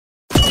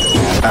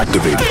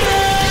activated.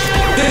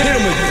 Hit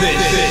him with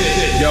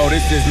this. Yo,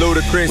 this is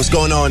Ludacris. What's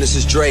going on? This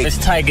is Drake. It's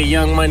Tiger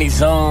Young Money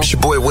Zone. It's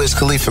your boy Wiz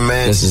Khalifa,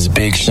 man. This is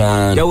Big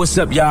Sean. Yo, what's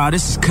up, y'all?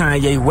 This is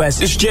Kanye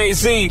West. It's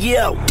Jay-Z.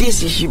 Yo,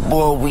 this is your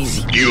boy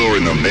Weezy. You're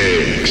in the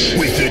mix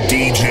with the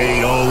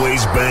DJ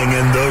always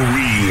banging the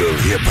real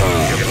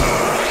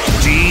hip-hop.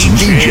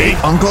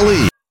 DJ Uncle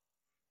E.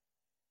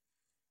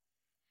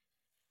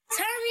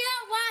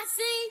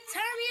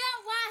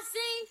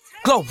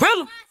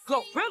 Glorilla.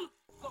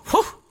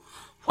 Whew.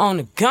 On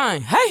the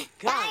gun, hey.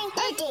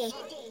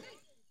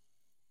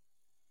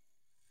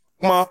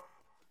 My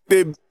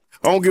baby,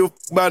 I don't give a f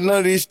about none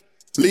of this.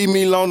 Leave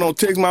me alone, don't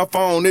text my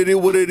phone. It is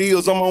what it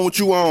is, I'm on what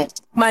you on.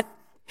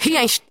 He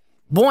ain't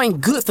boy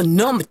ain't good for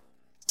number.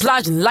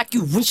 Plotting like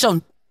you reach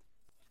on.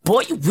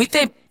 Boy, you with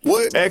that?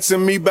 What?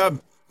 Asking me about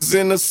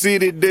in the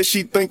city that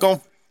she think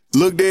I'm.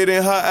 Look dead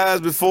in her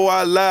eyes before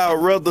I lie.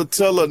 I'd rather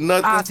tell her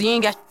nothing. So you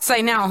ain't got to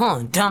say now,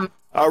 huh, dumb?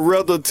 I'd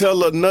rather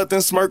tell her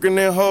nothing, smirking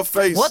in her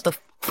face. What the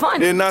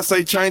funny? Then I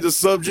say change the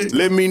subject.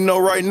 Let me know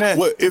right now.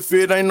 What if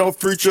it ain't no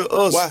future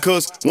us? Why?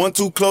 Cause 1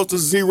 too close to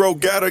 0,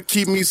 gotta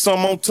keep me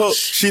some on top.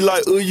 She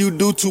like, you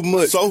do too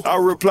much. So I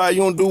reply,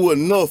 you don't do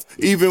enough.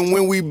 Even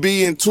when we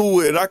be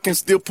into it, I can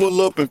still pull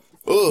up and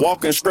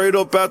walking straight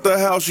up out the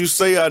house. You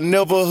say I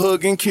never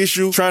hug and kiss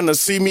you. Trying to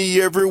see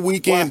me every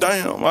weekend.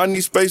 Why? Damn, I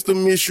need space to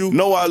miss you.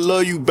 No, I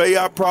love you, babe.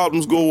 Our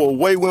problems go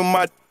away when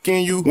my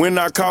in you. When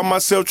I call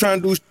myself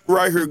trying to do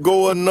right here,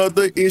 go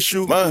another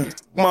issue.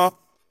 My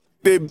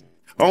baby,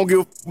 I don't give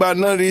a f about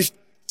none of this.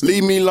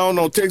 Leave me alone,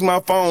 don't text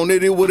my phone.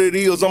 It is what it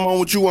is, I'm on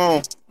what you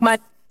on.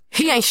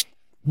 He ain't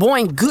boy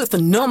ain't good for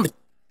number.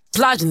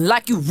 Plotting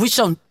like you rich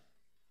on.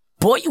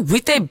 Boy, you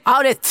with that?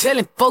 All that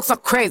telling folks I'm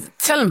crazy.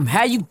 Tell them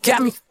how you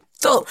got me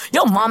up.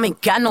 Your mom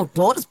ain't got no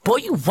daughters. Boy,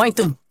 you ain't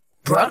them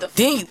brother.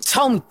 Then you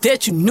told me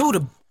that you knew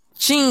the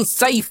she ain't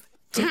safe.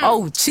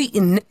 Oh,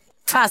 cheating,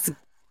 toxic,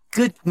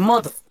 good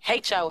mother.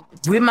 Hate y'all.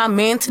 With my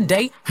man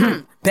today,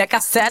 back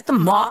outside the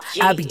mall.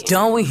 Yeah. I be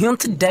done with him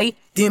today,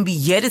 then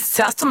be at his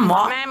house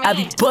tomorrow. I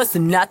be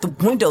busting out the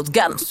windows,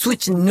 got him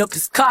switching up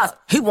his cars.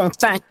 He won't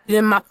find it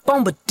in my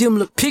phone, but them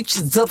little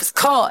pictures of his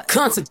cars.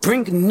 Constant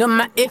bringing up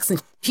my ex,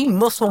 and he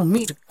must want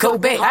me to go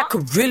back. I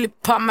could really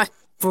pop my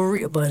for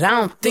real, but I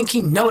don't think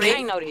he know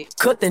that.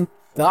 Cut the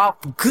off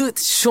good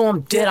to show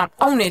him that I'm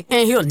on it,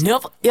 and he'll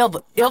never,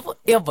 ever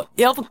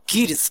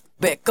get his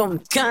back on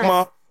the gun.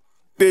 My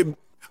baby,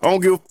 I don't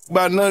give a f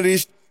about none of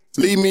this.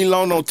 Leave me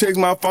alone, don't text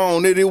my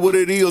phone. It is what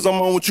it is,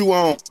 I'm on what you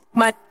on.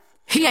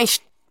 He ain't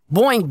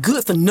boy ain't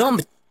good for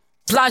number.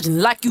 Plotting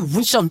like you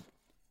rich on.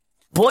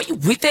 Boy, you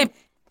with that?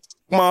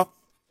 My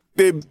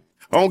baby,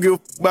 I don't give a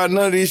f about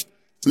none of this.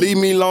 Leave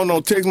me alone,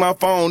 don't text my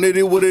phone. It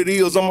is what it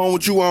is, I'm on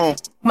what you on.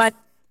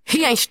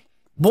 He ain't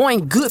boy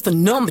ain't good for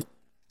number.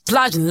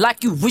 Plotting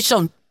like you rich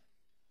on.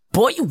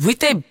 Boy, you with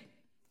that?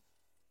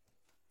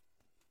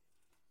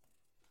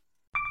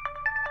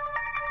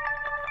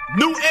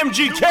 New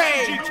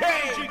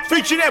MGK,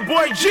 featuring that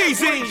boy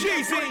Jeezy.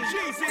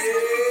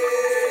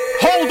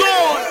 Hold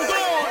on.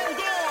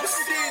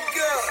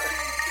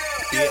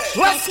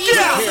 Let's go.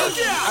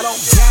 I don't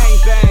gang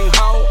bang,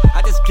 ho.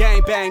 I just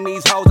gang bang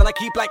these hoes, and I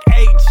keep like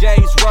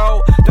AJ's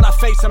roll. Then I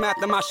face them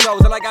after my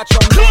shows, and I got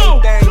your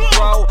main thing,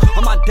 bro.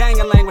 On my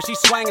dang-a-lang when she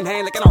swinging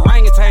hand like an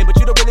orangutan, but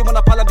you don't really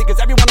wanna follow because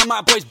every one of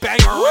my boys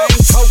bang a ring.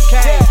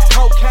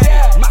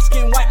 Cocaine, my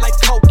skin white like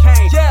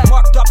cocaine.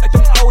 Marked up like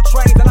them old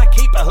trains, and I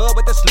keep the hood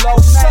with the slow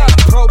name.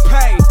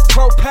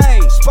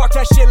 Propane, spark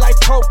that shit like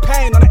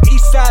propane. On the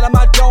east side of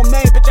my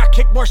domain, bitch, I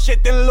kick more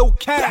shit than Luke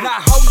Kane.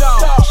 Now hold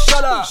on,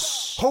 shut up.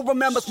 Who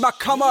remembers my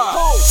come up?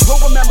 Who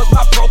remembers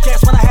my broke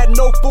ass when I had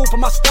no food for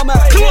my stomach?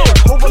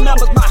 Who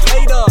remembers my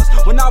haters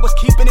when I was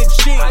keeping it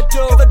G?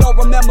 Cause I don't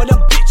remember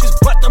them bitches,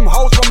 but them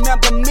hoes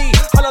remember me.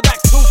 Holla back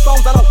 2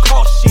 phones, I don't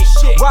call shit.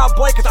 Wild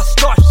boy cause I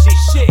start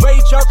shit.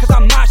 Rager cause I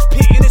mosh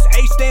pit, and this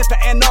A stands for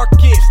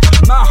anarchist.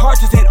 My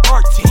heart is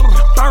Antarctic.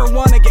 Burn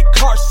one and get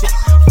car sick.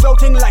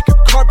 Floating like a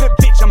carpet,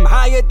 bitch, I'm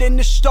higher than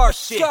the star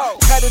shit.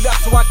 Cut it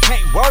up so I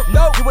can't work.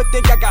 No, you would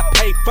think I got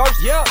paid first.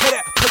 Put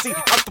that pussy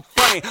out the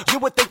frame. You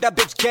would think that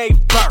bitch gave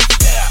birth.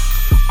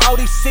 All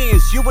these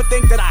sins, you would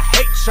think that I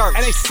hate church.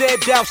 And they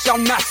said thou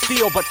shalt not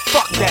steal, but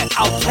fuck that,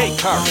 I'll take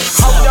her.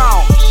 Hold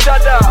on,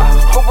 shut up.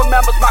 Who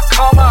remembers my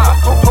coma?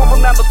 Who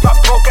remembers my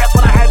broke ass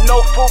when I had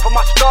no food for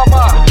my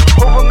stomach?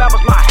 Who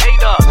remembers my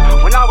haters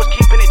when I was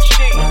keeping it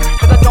cheap?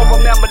 Cause I don't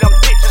remember them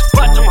bitches,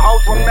 but them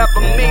hoes remember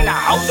me. Now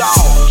hold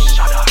on,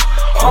 shut up.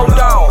 Hold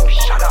on,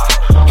 shut up.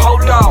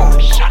 Hold on,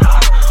 shut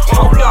up.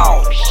 Hold on,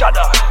 shut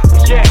up.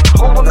 Yeah,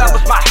 who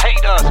remembers my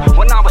haters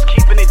when I was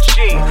keeping it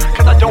G?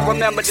 Cause I don't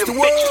remember them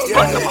bitches,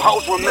 but them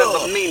hoes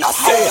remember me. Now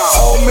hold on. I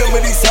don't remember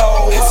these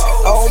hoes,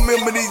 I don't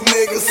remember these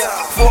niggas.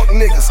 Fuck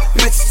niggas,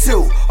 bitches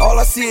too. All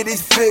I see are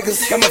these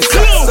figures. Got my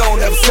shots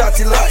on, that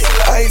Versace light.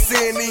 I ain't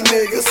seeing these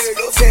niggas.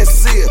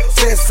 Chances here,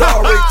 chances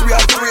already 3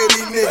 out of 3 of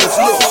these niggas.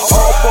 Look,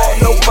 all ball,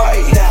 no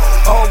bite.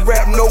 All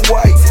rap, no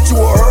white. You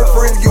are her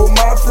friend, you are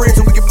my friend,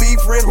 so we can be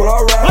friends, but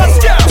alright.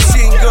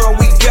 Machine gun,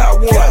 we got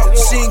one.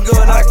 Machine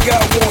gun, I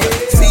got one.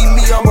 See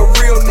me, I'm a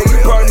real nigga.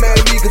 Probably mad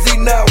at me cause he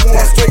not one.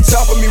 That straight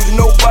chopper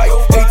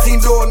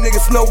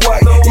Snow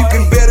White. You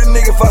can bet a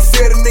nigga if I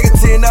said a nigga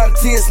 10 out of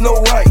 10 Snow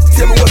White.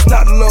 Tell me what's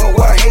not to love,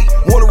 why hate?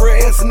 Want a real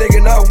answer,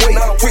 nigga, and I wait.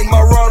 Treat my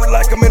Rari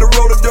like I'm in a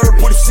road of dirt.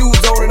 Put the shoes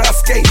on and I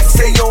skate.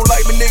 Say you don't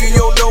like me, nigga, you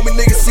don't know me,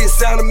 nigga. Shit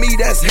sound to me,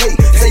 that's hate.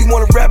 Say you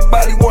wanna rap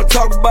about it, you wanna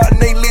talk about it,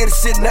 and they live the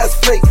shit, and that's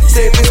fake.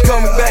 Say if it's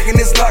coming back and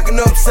it's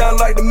locking up, sound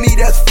like to me,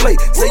 that's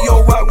flake. Say you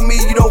don't rock with me,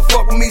 you don't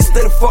fuck with me,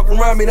 instead of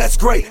fucking around me, that's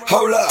great.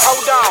 Hold up.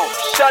 Hold on,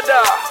 shut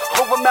up.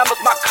 Who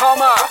remembers my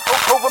coma?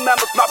 Who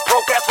remembers my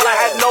broke ass when I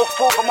had no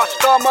food for my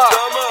stomach?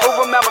 Who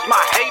remembers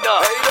my hater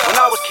when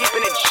I was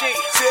keeping it G?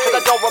 Cause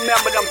I don't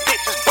remember them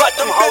bitches, but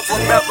them hoes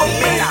remember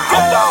me.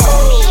 Hold on,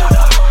 shut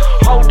up.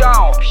 Hold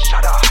on,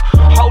 shut up.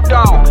 Hold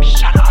on,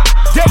 shut up.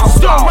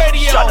 Hold on,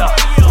 shut up.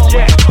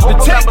 Yeah, who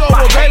remembers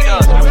my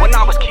haters when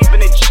I was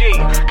keeping it G?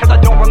 Cause I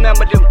don't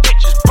remember them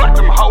bitches, but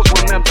them hoes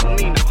remember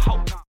me.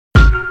 Hold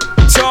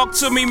on. Talk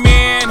to me,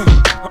 man.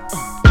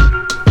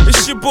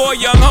 It's your boy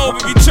Young Hope.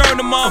 If you turn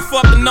the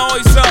motherfucking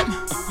noise up,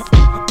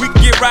 we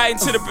can get right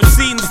into the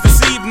proceedings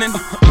this evening.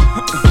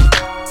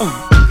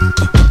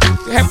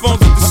 The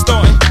headphones are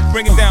distorting.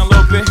 Bring it down a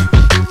little bit.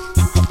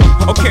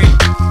 Okay.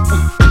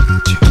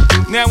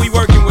 Now we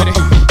working with it.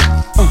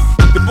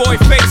 The boy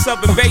Face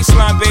up in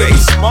baseline, baby.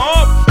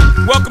 Mob.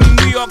 Welcome to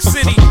New York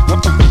City.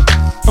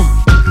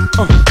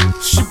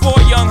 It's your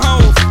boy Young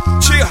Hope.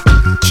 Cheer.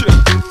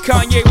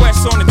 Kanye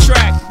West on the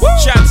track.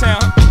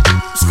 Chi-Town.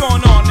 What's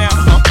going on now?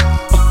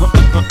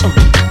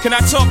 Can I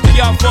talk to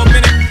y'all for a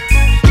minute?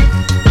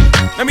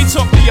 Let me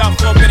talk to y'all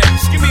for a minute.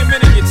 Just give me a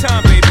minute of your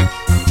time, baby.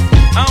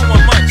 I don't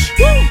want much.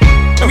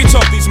 Let me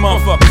talk to these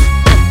motherfuckers.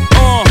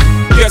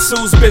 Guess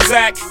who's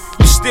Bizak?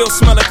 You still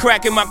smell a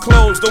crack in my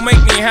clothes. Don't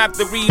make me have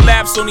to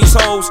relapse on these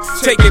hoes.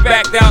 Take it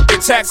back out there,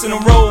 taxing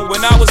them road. When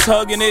I was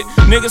hugging it,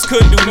 niggas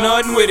couldn't do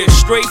nothing with it.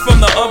 Straight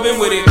from the oven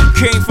with it.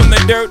 Came from the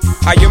dirt.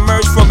 I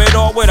emerged from it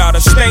all without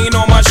a stain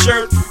on my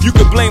shirt. You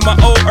could blame my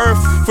old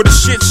earth for the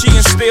shit she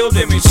instilled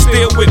in me.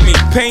 Still with me.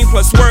 Pain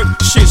plus work.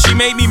 Shit, she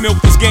made me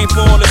milk this game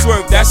for all its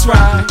work. That's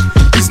right.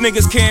 These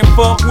niggas can't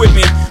fuck with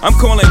me. I'm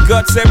calling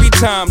guts every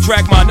time.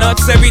 Drag my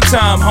nuts every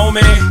time,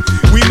 homie.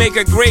 We make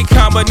a great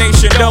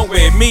combination, don't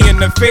we? Me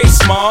and the face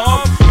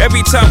mob.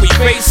 Every time we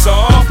face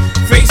off,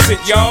 face it,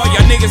 y'all.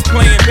 Y'all niggas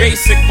playing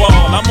basic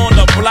ball. I'm on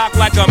the block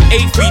like I'm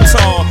 8 feet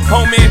tall.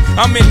 Homie,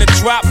 I'm in the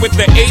drop with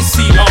the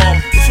AC off.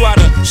 That's why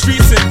the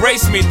streets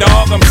embrace me,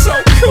 dog. I'm so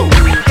cool.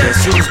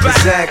 Guess who's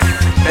Bizak?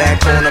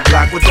 Back on the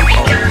block with them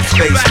hoes.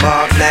 Face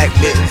mob, black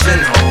mittens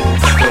and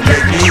hoes. Don't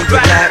make me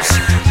relapse.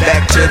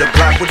 Back to the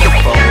block with the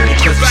phone.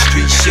 Cause the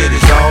street shit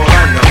is all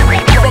I know.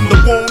 From the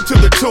womb to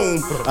the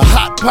tomb, a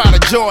hot pot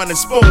of joy and a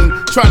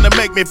spoon, trying to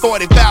make me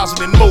 40,000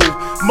 and move.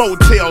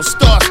 Motel,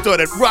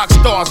 star-studded, rock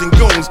stars and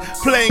goons.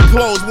 Plain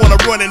clothes wanna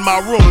run in my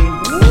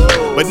room.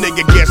 But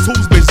nigga, guess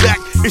who's Bizak?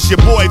 It's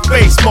your boy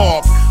Face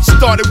Mob.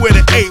 Started with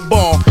an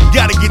 8-ball.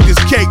 Gotta get this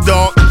cake,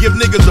 dog. Give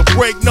niggas a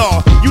break,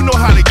 nah. You know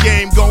how the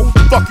game go.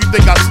 Fuck you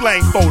think I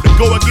slang for? To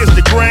go against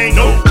the grain?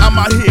 No. I'm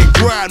out here in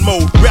grind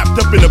mode, wrapped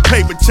up in a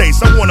paper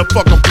chase. I wanna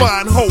fuck a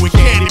fine hoe and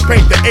candy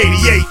paint the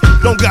 88.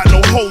 Don't got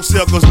no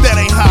wholesale, cause that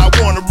ain't how I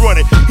wanna run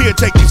it. Here,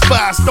 take these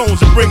 5 stones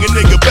and bring a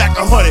nigga back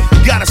 100.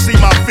 Gotta see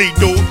my feet,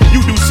 dude.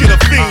 You do shit a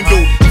fiend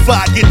do. If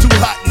I get too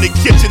hot in the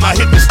kitchen, I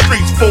hit the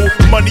streets, fool.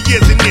 Money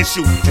is an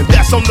issue, and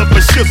that's on the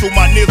for shizzle.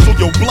 My nizzle,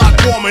 your block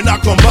warm and I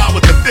come by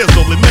with the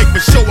fizzle. And make for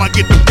sure I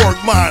get to work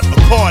mine, a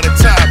car at a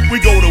time. We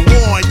go to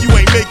war and you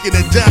ain't making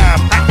a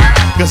dime.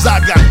 Cause I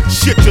got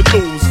shit to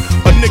lose.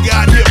 A nigga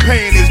out here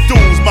paying his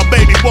dues. My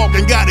baby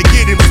walking, gotta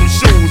get him some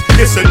shoes.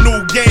 It's a new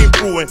game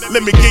brewing.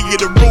 Let me give you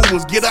the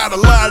rules. Get out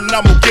of line and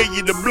I'ma give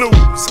you the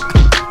blues.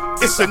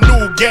 It's a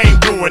new game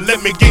brewing.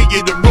 Let me give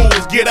you the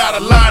rules. Get out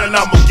of line and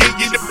I'ma give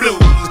you the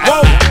blues.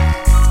 Whoa.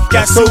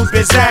 Guess who's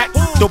Bizak?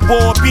 The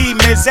boy B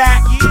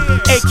Mizak,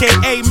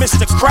 aka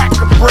Mr. Crack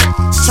a Brick.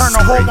 Turn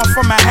a whole one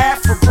from a half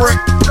a brick.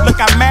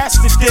 Look, I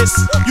mastered this.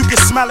 You can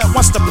smell it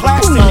once the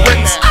plastic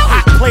breaks.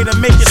 Hot play to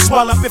make it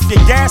swell up if your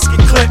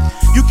gasket clip.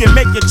 You can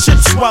make your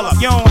chips swell up.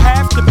 You don't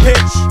have to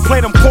pitch. Play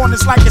them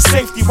corners like a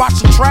safety,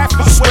 watching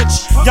traffic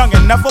switch. Young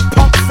and never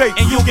pump fake,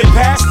 and you'll get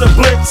past the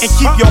blitz. And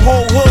keep your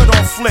whole hood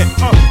on flip,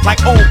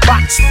 like old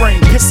box spring,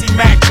 pissy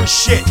mattress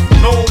shit.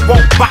 No,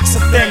 won't box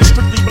a thing,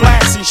 strictly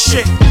blasting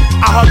shit.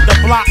 I hug the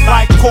block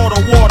like quarter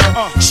water.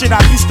 Shit,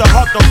 I used to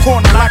hug the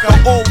corner like an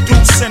old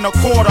deuce in a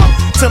quarter.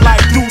 Till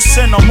like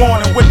deuce in the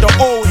morning with the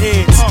old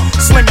heads.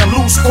 Slinging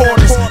loose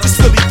quarters. This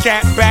Philly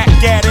cat back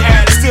at it.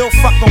 Still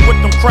fucking with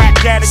them crack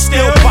addicts.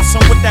 Still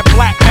busting with that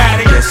black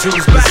addict. Guess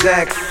who's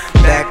Bizak?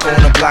 Back on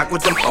the block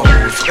with them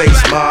hoes.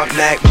 Face mob,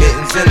 black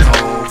mittens and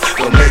hoes.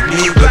 Don't make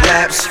me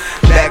relapse.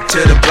 Back to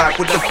the block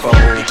with the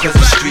phone. Cause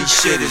the street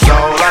shit is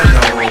all I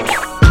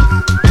know.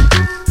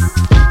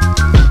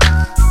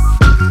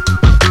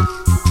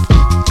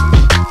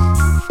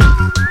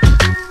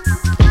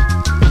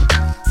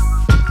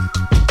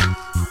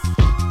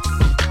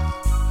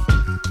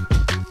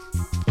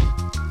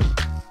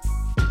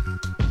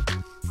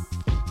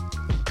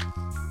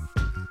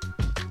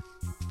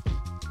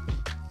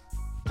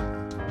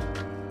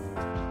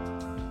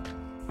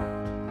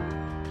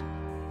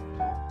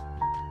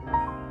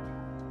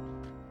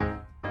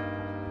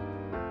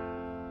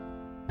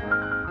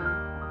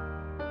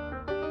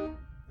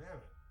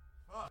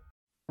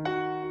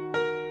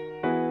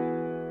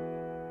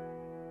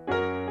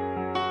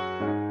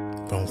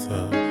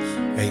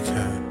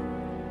 Akon.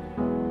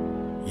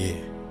 Yeah.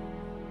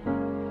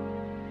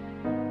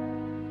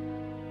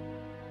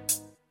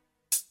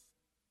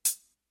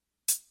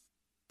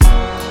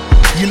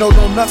 You know,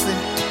 don't nothing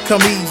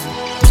come easy.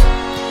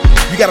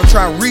 You gotta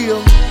try real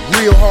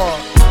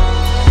hard.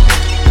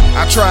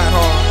 I tried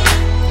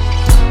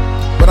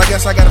hard, but I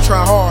guess I gotta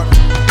try harder.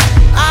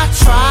 I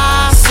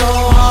try so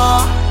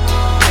hard,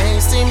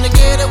 can't seem to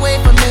get away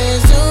from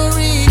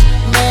misery.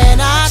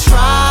 Man, I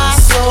try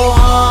so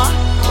hard,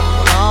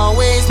 will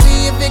always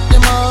be a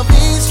victim of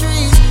these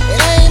streets.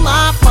 It ain't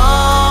my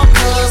fault,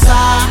 cause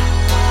I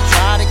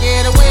try to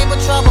get away, but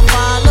trouble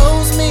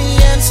follows me.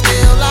 And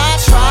still I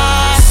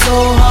try so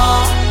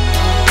hard,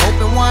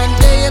 hoping one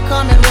day you'll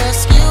come and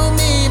rescue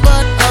me.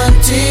 But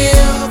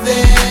until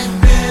then,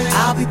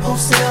 I'll be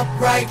posted up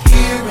right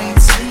here in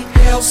sleep,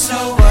 hell,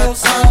 snow. But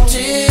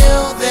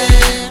until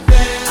then,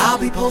 I'll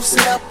be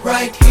posted up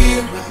right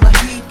here with my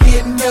heat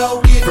getting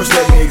low. First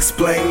let me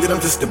explain that I'm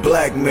just a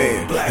black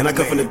man, and I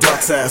come from the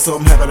dark side, so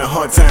I'm having a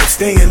hard time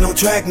staying on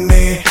track,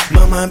 man.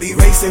 My mind be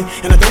racing,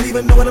 and I don't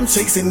even know what I'm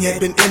chasing yet.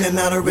 Been in and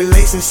out of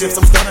relationships,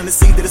 I'm starting to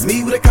see that it's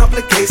me with the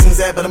complications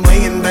at. But I'm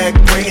laying back,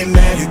 praying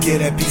that you get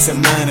that peace of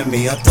mind of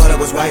me. I thought I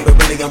was right, but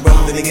really I'm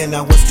wrong. Then again,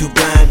 I was too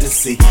blind to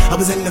see. I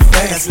was in the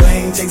fast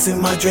lane,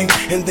 chasing my dream,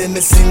 and then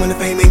the scene when the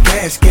fame and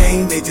cash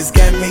came, they just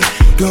got me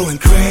going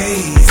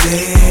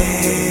crazy.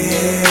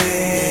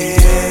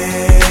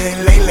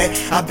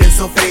 I've been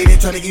so faded,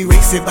 trying to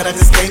erase it, but I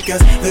just can't,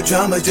 cause the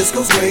drama just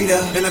goes greater.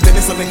 And I've been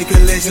in so many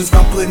collisions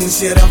from putting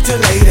shit off till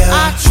later.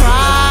 I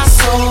try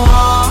so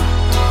hard,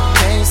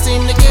 can't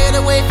seem to get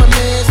away from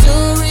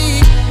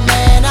misery.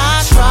 Man,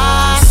 I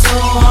try so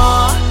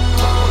hard,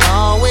 will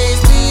always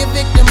be a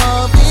victim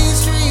of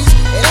these streets.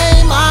 It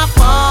ain't my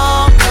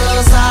fault,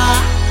 cause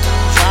I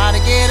try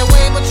to get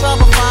away, but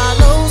trouble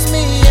follows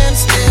me. And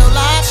still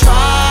I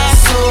try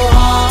so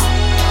hard,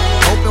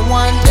 hoping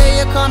one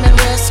day you'll come and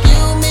rescue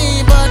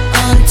me. But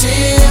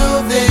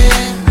until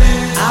then,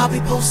 I'll be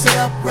posted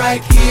up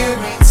right here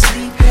in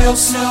sleep, hell,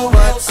 snow.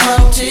 But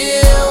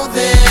until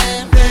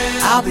then,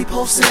 I'll be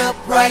posted up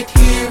right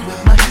here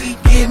with my heat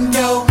getting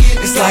low.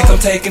 It's like I'm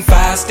taking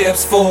 5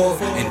 steps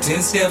forward and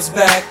 10 steps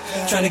back,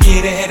 trying to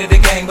get ahead of the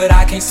game, but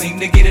I can't seem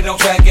to get it on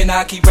track. And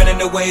I keep running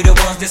away the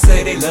ones that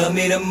say they love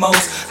me the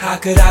most. How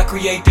could I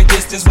create the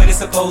distance when it's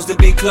supposed to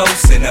be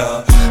close? And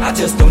I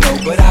just don't know,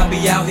 but I'll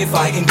be out here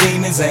fighting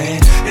demons.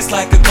 And it's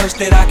like a curse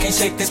that I can't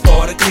shake, this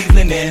part of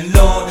Cleveland. And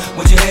Lord,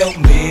 would you help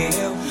me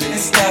and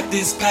stop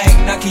this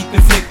pain I keep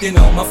inflicting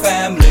on my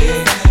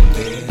family?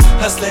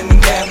 Hustling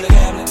and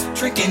gambling,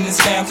 tricking and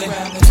scrambling,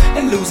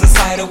 and losing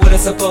sight of what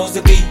it's supposed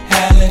to be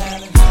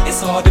handling.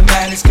 It's hard to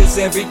manage, cause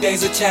every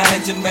day's a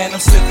challenge. And man, I'm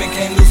slipping,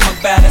 can't lose my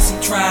balance,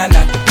 I'm trying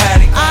not to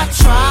panic. I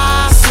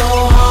try so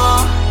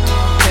hard,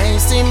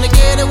 can't seem to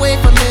get away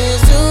from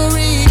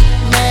misery.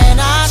 Man,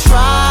 I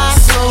try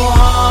so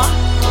hard,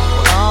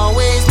 will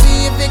always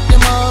be a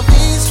victim of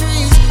these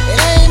streets. It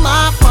ain't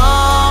my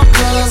fault,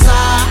 cause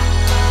I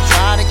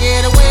try to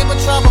get away, but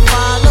trouble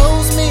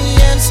follows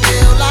me. And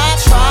still I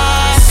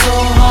try so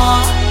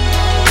hard,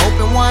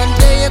 hoping one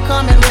day you'll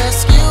come and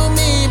rescue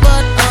me.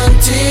 But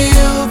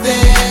until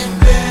then,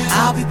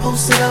 I'll be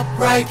posted up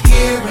right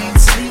here in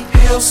sleep,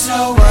 hell,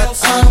 snow. But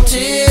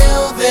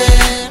until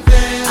then,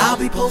 I'll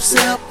be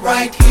posted up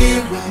right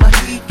here with my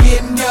heat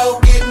getting low.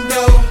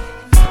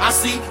 I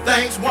see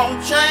things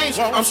won't change.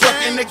 I'm stuck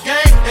in the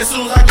game. As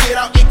soon as I get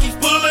out, it keeps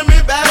pulling me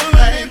back.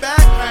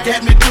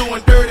 Got me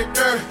doing dirty.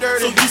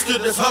 So used to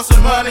this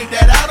hustle money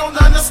that I don't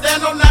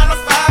understand. No 9 to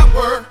 5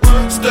 work.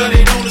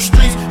 Studied on the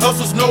streets,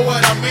 hustles know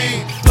what I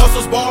mean.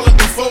 Hustles balling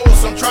before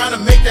us, I'm trying to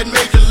make that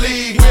major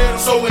league.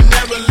 So it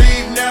never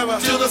leave, never,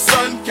 till the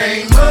sun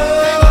came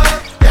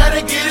up.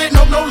 Gotta get it,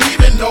 no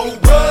leaving, no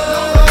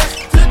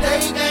rush.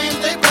 Today games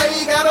they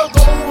play, gotta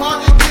go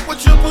hard and get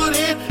what you put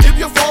in. If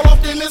you fall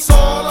off, then it's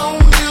all on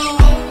you.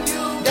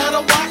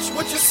 Gotta watch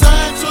what you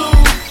sign to.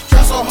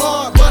 Try so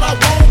hard, but I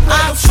won't play.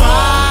 I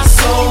try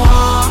so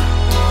hard,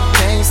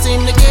 can't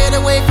seem to get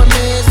away from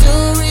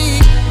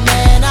misery.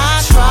 Man,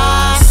 I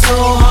try so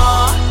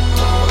hard,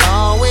 will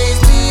always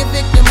be a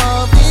victim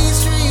of these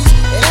streets.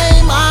 It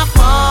ain't my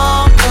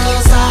fault,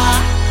 cause I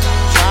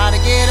try to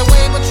get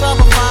away, but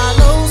trouble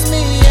follows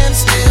me. And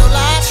still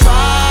I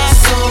try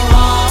so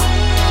hard,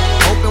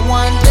 hoping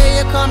one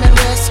day you'll come and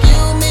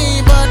rescue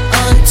me. But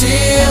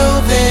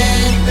until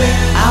then,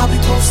 I'll be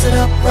posted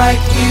up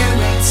right here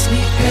in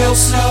sleep, hell,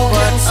 snow.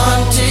 But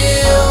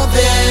until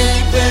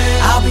then,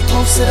 I'll be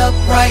posted up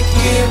right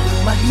here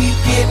with my heat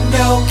getting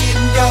low.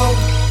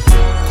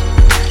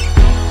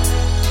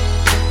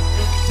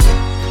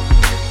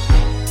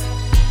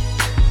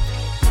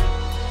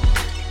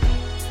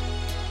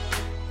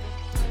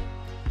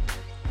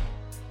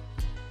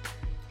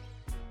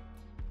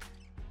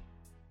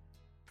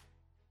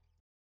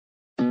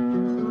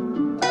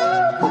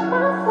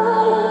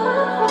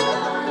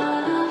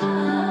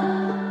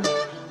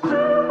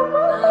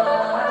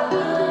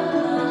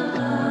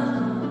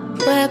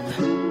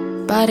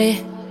 Bought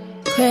it,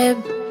 crib,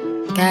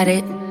 got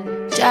it,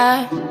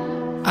 job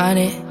on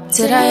it,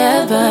 Did I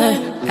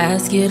ever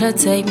ask you to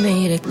take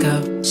me to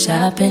go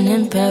shopping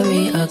in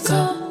Paris or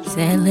go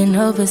sailing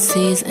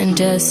overseas and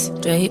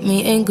just drape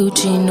me in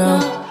Gucci?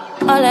 No.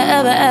 All I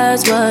ever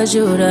asked was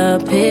you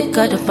to pick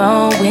up the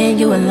phone when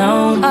you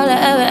alone. All I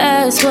ever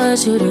asked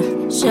was you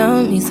to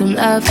show me some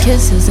love,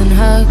 kisses and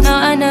hugs. No,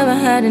 I never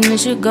had an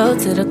issue, go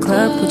to the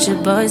club with your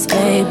boys,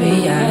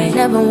 baby. I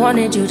never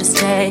wanted you to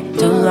stay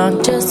too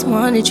long, just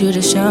wanted you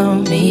to show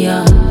me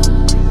up.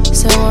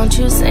 So won't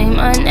you say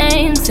my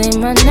name, say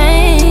my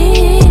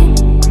name.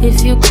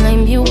 If you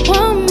claim you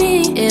want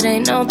me, it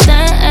ain't no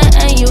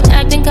thing. You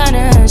acting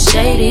kinda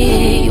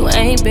shady, you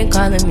ain't been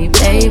calling me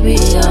baby,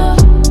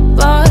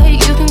 Boy,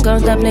 you can go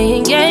stop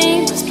playing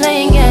games,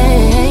 playing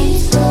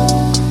games.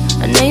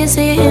 I know you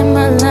say it in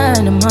my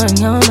line, I'm on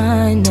your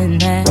mind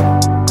and that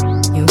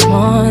you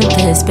want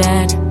this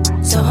bad,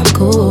 so I'm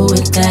cool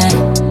with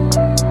that.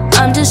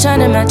 I'm just trying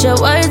to match your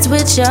words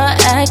with your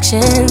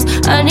actions.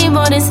 I need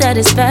more than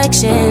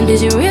satisfaction. Did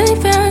you really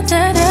feel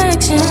that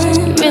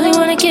action? Really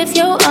wanna give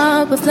your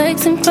all, but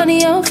flex in front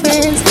of your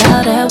friends.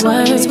 How that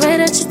works? Swear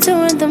that you're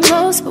doing the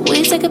most, but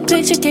we take a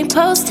picture, can't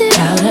post it.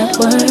 How that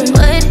works?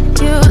 What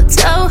you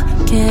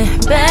talking?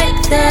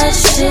 Back that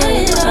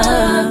shit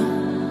up.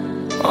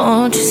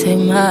 Won't you say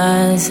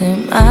mine, say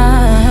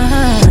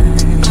mine?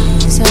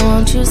 So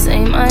won't you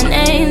say my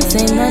name,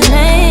 say my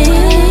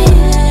name?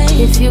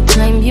 If you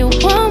claim you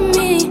want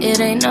me, it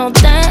ain't no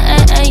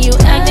thing. You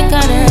acting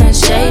kinda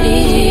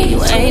shady,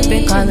 you ain't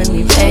been calling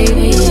me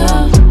baby,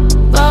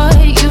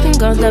 Boy, you can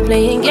go stop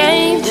playing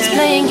games, just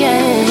playing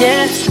games.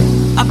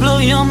 Yeah, I blow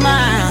your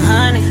mind,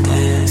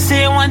 honey.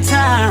 Say it one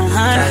time,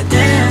 honey.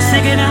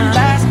 Sick of them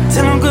lies,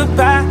 tell them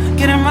goodbye.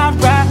 Get in my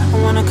ride,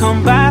 I wanna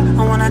come by.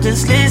 I wanna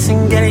just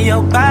listen, get in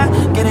your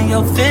vibe, get in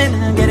your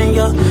feelings, get in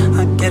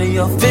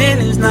your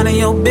feelings, not in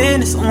your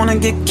business. I wanna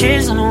get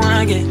kissed, I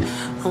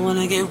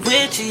wanna get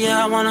with you,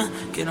 yeah. I wanna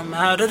get them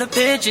out of the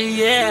picture,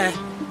 yeah.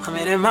 I'm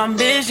in my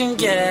vision,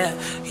 yeah.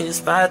 Can you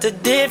spot the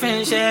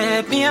difference,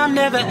 yeah? Me, I'm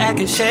never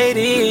acting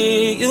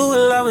shady. You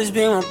will always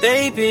be my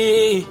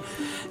baby.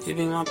 You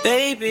be my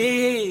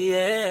baby,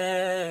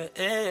 yeah,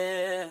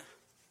 yeah.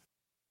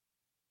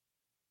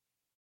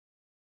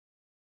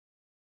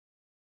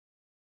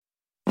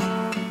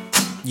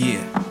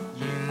 Yeah.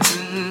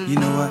 You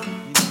know what?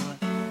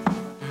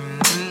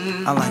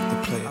 I like the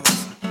players.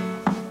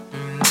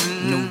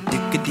 No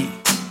diggity,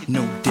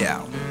 no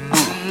doubt.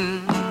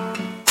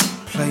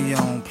 Play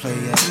on, play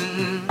it.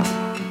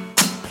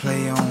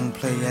 Play on,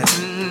 play it.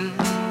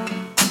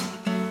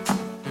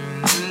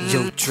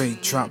 Yo, Dre,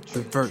 drop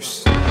the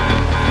verse.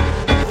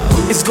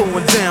 It's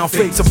going down,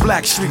 fade to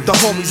Black Street. The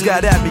homies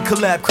got at me,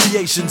 collab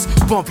creations.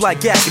 Bump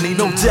like agony,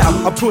 no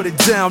doubt. I put it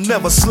down,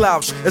 never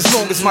slouch. As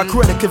long as my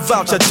credit can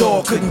vouch, a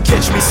dog couldn't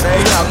catch me.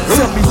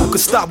 Tell me who could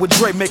stop with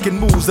Dre making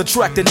moves,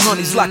 attracting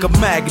honeys like a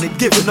magnet,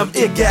 giving them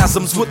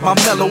orgasms with my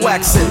mellow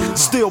accent.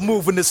 Still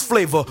moving this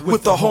flavor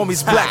with the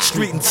homies Black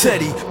Street and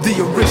Teddy, the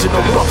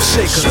original rough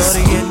shakers.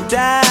 Shorty get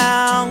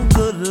down,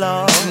 good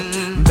lord.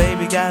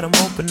 Baby got them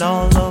open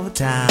all over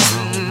town.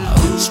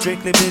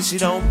 Strictly bitch, you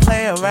don't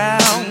play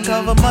around.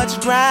 Cover much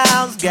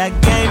grounds, got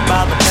game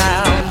by the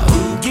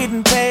pound.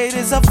 Getting paid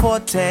is a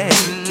forte,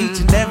 each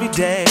and every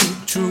day.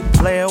 True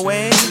play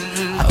away.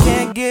 I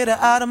can't get her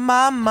out of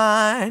my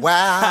mind.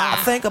 Wow.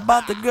 I think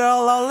about the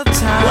girl all the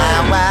time.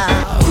 Wow,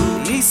 wow.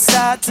 East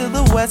side to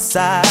the west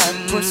side,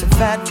 pushing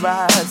fat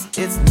rides,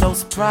 it's no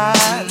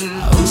surprise.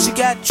 She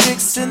got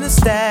tricks in the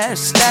stash,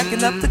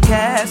 stacking up the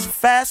cash,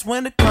 fast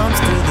when it comes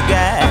to the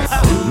gas.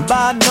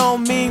 By no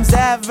means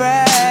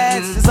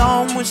average, it's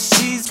on when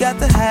she's got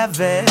to have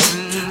it.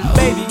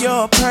 Baby,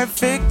 you're a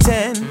perfect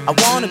 10, I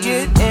wanna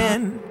get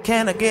in.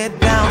 Can I get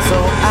down so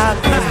I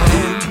can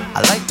win?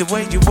 I like the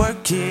way you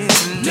work it,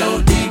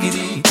 no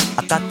diggity.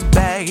 I got to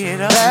bag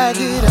it up, bag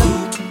it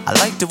up. I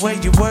like the way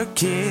you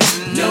work it,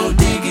 no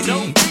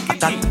diggity. I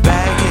got to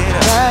bag it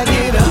up, bag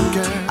it up,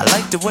 girl. I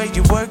like the way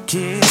you work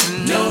it,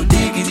 no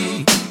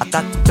diggity. I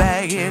got to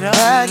bag it up,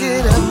 bag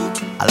it up.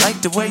 I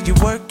like the way you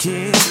work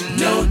it,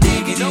 no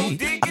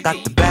diggity. I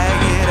got to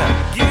bag it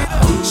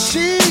up.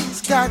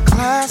 She's got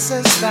class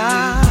and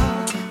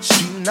style,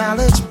 street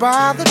knowledge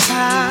by the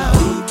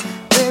pound.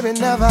 Baby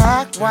never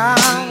act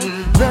wild,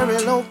 very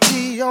low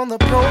key on the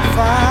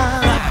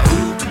profile.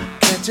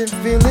 Catching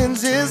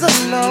feelings is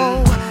a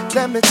no.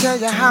 Let me tell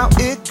you how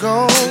it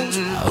goes.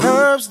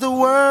 Herbs the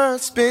word,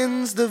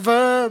 spins the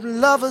verb.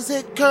 Lovers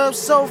hit curves,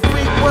 so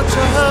freak what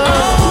you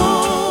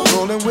heard.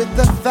 Rolling with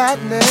the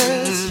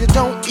fatness, you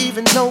don't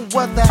even know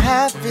what the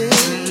half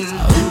is.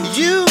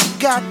 You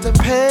got to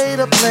pay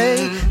to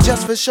play,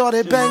 just for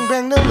shorty bang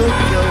bang to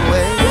look your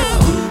way.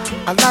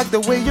 I like the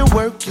way you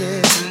work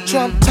it,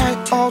 trump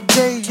tight all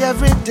day,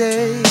 every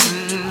day.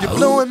 You're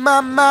blowing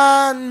my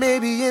mind,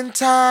 maybe in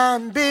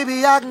time,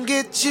 baby, I can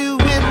get you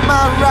in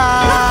my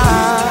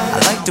ride. I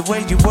like the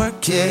way you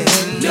work it,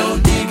 no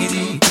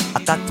diggity.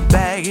 I got to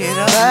bag it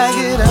up, bag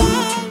it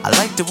up. I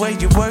like the way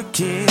you work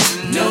it,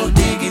 no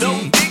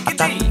diggity. I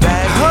got to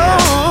bag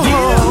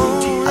it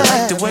up, I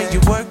like the way you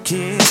work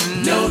it,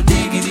 no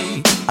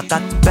diggity. I I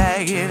got to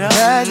bag it up.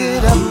 Bag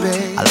it up,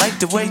 babe. I like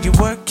the way you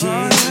work it.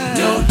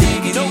 No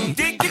diggity. No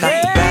diggity. I got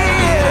to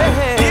bag it up.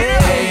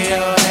 Hey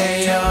yo,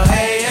 hey yo,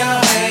 hey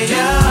yo, hey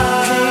yo.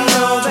 You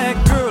know that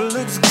girl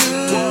looks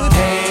good.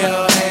 Hey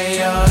yo, hey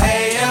yo,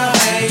 hey yo,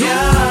 hey yo.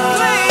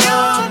 Play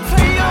on,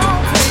 play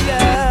on, play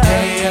on.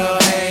 Hey yo,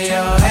 hey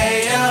yo,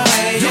 hey yo,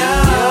 hey yo.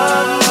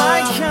 You're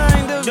my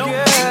kind of girl.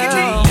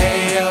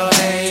 Hey yo,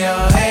 hey yo,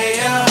 hey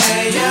yo,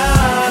 hey yo.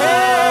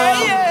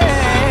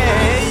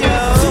 Hey yo.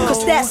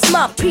 Cause that's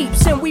my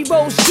peeps and we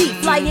rose deep,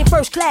 flying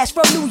first class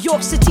from New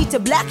York City to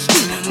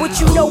Blackstreet. What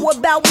you know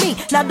about me?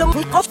 Now the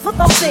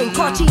thing,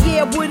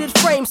 Cartier wooded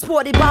frame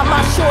sported by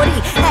my shorty.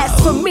 As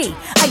for me,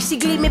 icy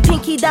gleaming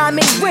pinky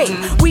diamond ring.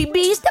 We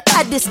bees the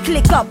baddest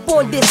click up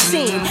on this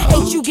scene.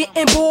 Ain't you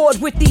getting bored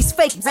with these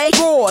fake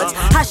broads?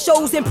 How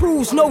shows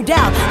improves, no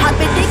doubt. I've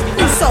been thinking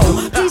you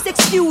so. Please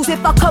excuse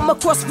if I come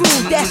across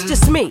rude. That's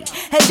just me,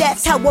 and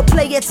that's how a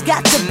player's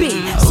got to be.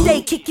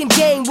 Stay kicking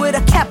game with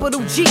a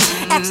capital G.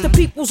 Ask the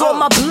peoples on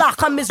my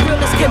block, I'm as real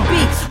as can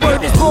be.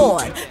 Word is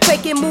born.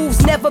 Faking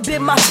moves never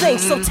been my thing.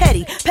 So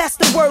Teddy, pass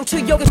the word to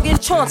your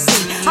Chauncey.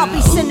 I'll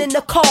be sending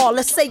a call,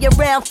 let's say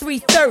around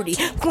 3:30.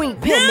 Queen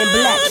Pen and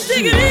Black.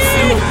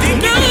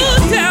 No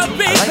doubt,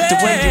 baby. I like the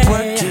way you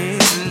work it.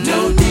 No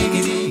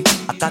diggity.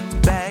 I got to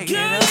bag it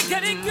up. I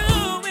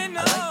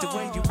like the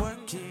way you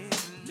work it.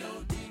 No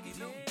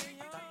diggity.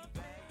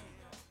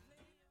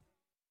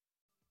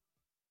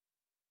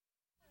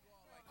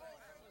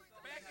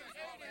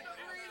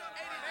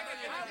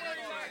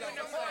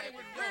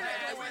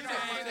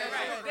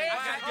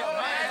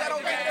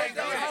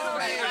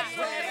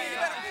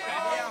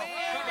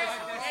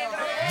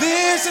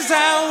 This is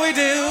how we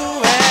do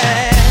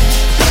it.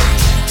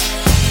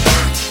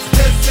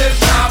 This is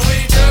how we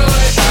do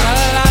it.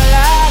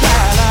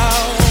 Sha-la-la-la-la.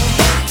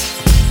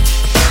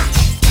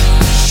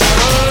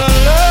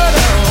 Sha-la-la-la-la.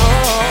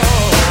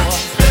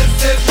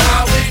 This is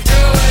how we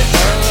do it.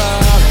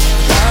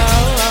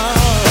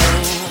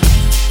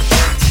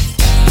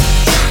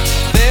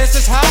 This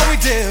is how we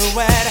do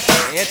it.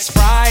 It's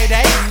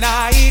Friday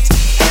night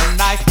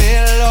and I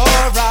feel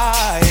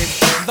alright.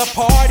 The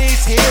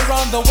party's here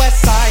on the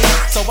west side,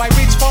 so I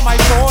reach for my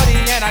 40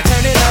 and I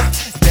turn it up.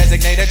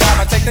 Designated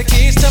driver, take the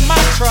keys to my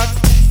truck.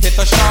 Hit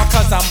the shop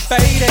cause I'm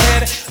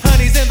faded.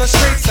 Honey's in the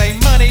streets, say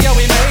money, yo,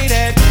 we made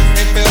it.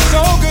 It feels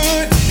so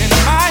good in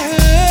my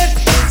hood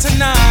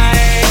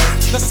tonight.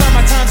 The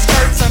summertime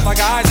skirts and the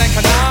guys ain't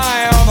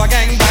canine. All the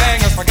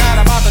gangbangers forgot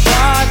about the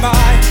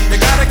drive-by. You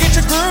gotta get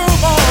your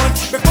groove on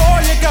before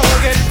you go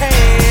get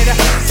paid.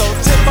 So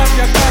tip up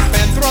your cup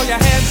and throw your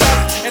hands up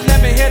and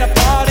let me hear the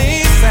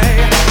party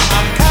say,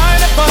 I'm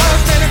kinda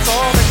buzzed and it's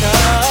all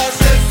because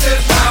this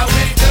is how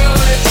we do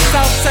it.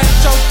 South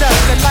Central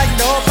does it like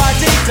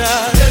nobody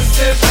does.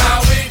 This is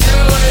how we do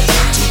it.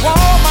 To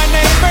all my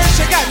neighbors,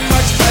 you got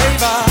much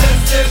flavor.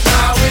 This is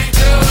how we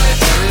do it.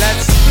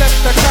 Let's flip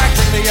the track,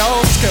 bring the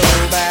old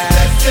school back.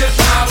 This is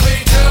how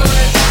we do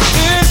it.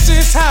 This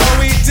is how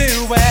we do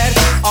it.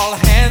 All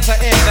hands are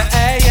in the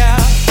air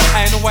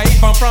and wave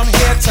from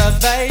here to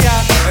there.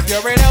 If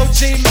you're an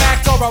OG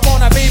Mac or a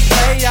wannabe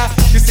player,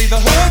 you see the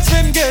hood's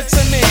been good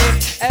to me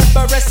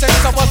ever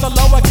since I was a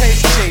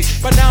lowercase G.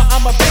 But now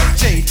I'm a big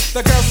G.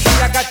 The girls see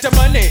I got the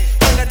money,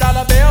 $100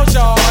 bills,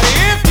 y'all.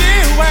 If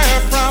you were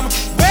from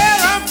where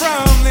I'm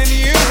from, then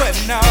you would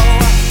know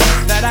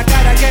that I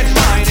gotta get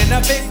mine in a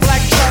big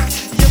black truck.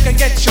 You can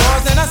get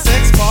yours in a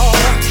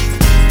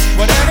 6-4.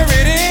 Whatever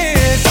it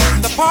is,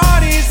 the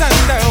party's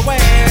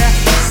underway.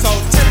 So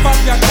tip up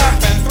your cup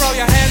and throw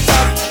your hands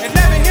up and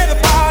let me hear the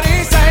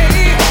party say,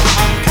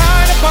 I'm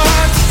kinda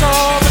buzzed, it's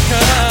all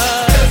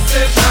because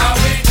this is how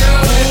we do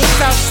it.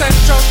 South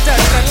Central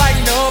does it like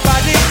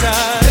nobody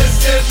does. This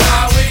is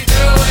how we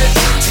do it.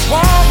 To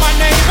all my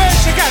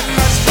neighbors, you got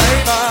much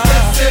flavor.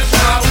 This is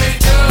how we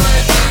do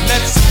it.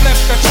 Let's flip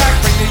the track,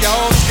 bring the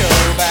old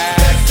school back.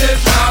 This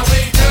is how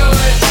we do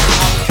it.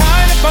 I'm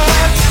kinda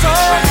buzzed, it's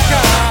all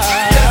because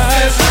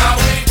this is how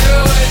we do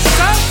it.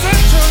 South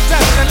Central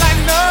does it like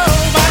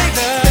nobody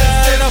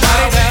does.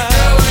 Nobody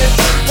does.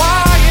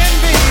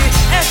 YNB,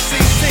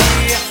 SCC.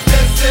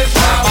 This is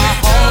how my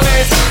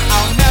homies,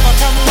 I'll never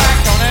come back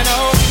on an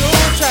old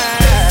school track.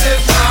 This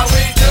is how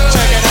we do it.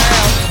 Check it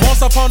out.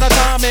 Once upon a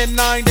time in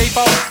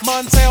 '94,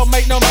 Montel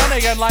made no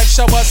money and life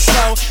show was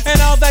slow. And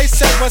all they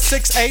said was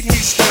 6'8" he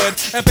stood.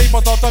 And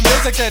people thought the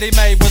music that he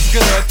made was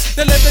good.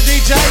 They lived the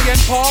DJ and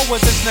Paul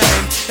was his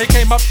name. He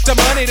came up to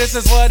money, this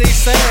is what he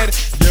said.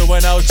 You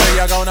and OG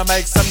are gonna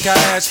make some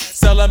cash.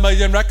 Sell 1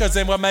 million records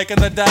and we're making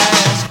the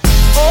dash.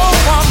 Oh,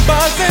 I'm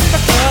buzzing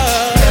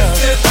because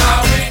this is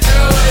how we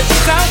do it.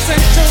 South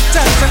Central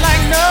does it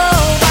like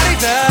nobody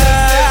does.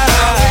 This is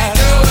how we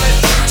do it.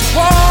 To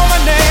all my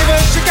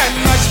neighbors, you got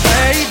much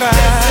flavor.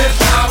 This is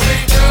how we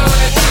do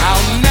it.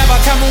 I'll never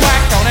come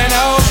whack on an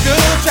old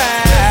school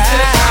track.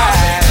 This is how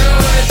we do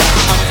it.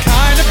 I'm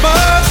kinda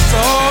buzzed,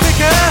 so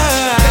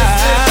because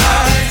this is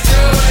how we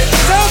do it.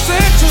 South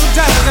Central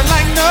does it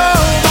like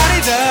nobody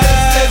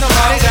does.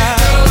 Nobody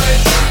does.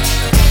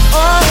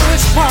 Oh,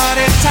 it's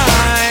party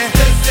time.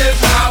 This is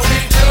how we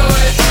do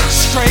it.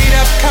 Straight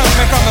up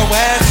coming from the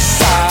west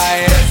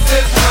side.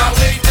 This is how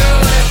we do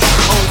it.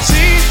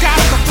 OG's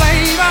got the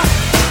flavor,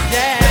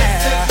 yeah.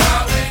 This is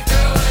how we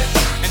do it.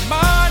 And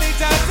money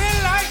does it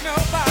like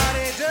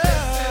nobody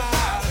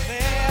does.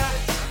 Yeah.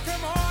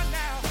 Come on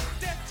now,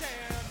 Def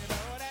Jam, you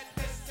know that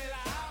this is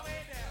how we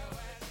do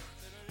it.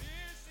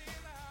 This is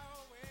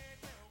how we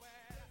do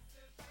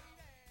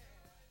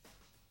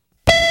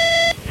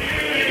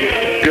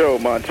it. Joe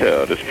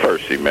Montel, this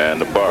Percy, man,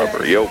 the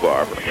barber, your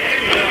barber.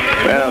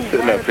 Man, I'm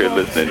sitting up here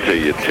listening to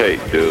your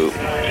tape, dude.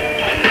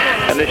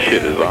 And this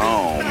shit is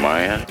on,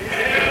 man.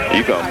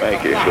 You gonna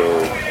make it,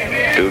 go.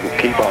 Dude,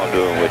 keep on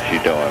doing what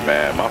you're doing,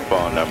 man. My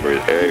phone number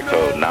is area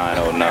code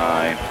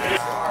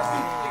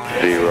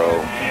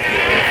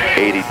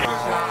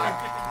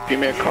 909-082. Give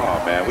me a call,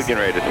 man. We're getting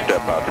ready to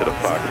step out to the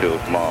Fox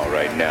Hills Mall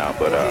right now,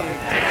 but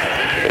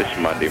it's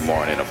Monday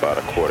morning, about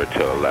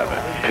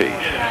 11:15.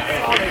 Peace.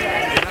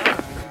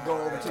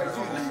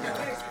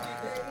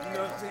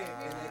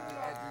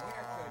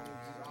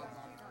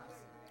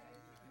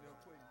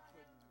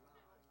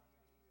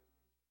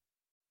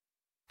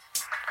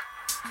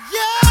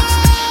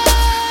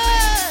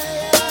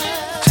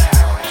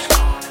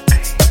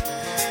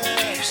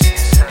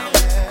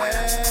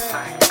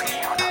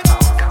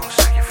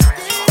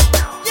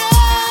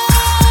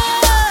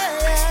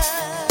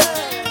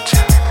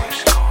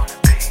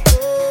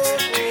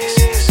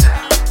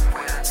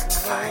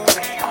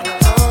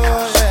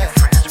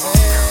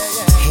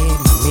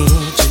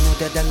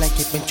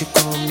 When you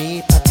call me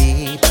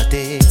papi, but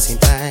it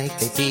seems like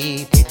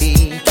baby,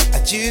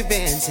 you've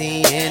been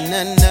seeing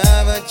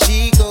another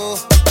chico.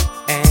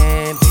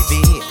 And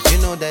baby, you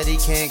know that he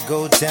can't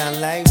go down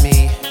like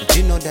me.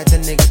 You know that the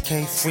nigga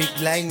can't freak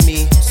like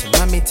me. So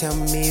mommy, tell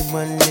me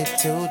one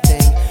little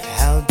thing.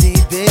 How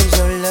deep is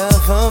your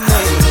love for me? How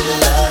deep is your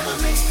love for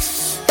me?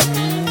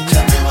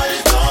 Tell me what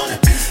it's gonna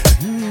be.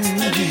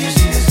 Do you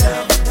see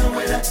yourself the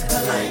way that you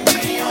like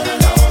me on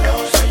the low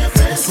low, so your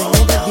friends won't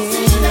know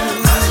me now?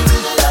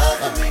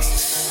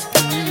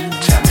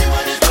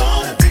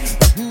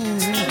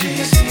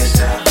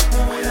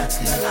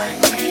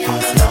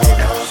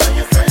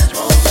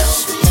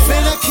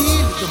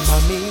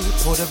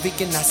 Puerto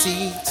Rican, I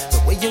see the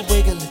way you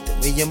wiggle it, the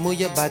way you move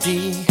your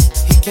body.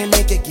 He can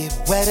make it get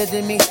wetter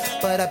than me,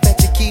 but I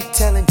bet you keep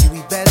telling you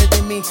he better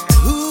than me.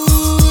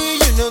 Ooh,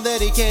 you know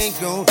that he can't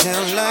go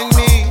down like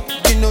me.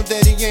 You know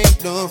that he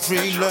ain't no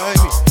freak like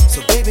me.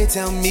 So baby,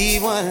 tell me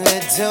one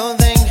little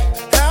thing.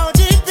 How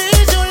deep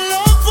is your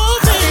love for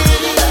me?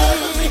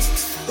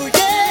 Oh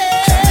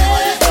yeah. Tell me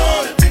what it's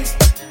gonna be.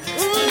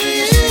 Ooh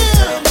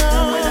yeah.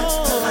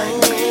 Like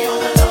me on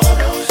the low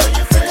low, so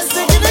your friends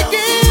sing it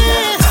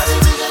again.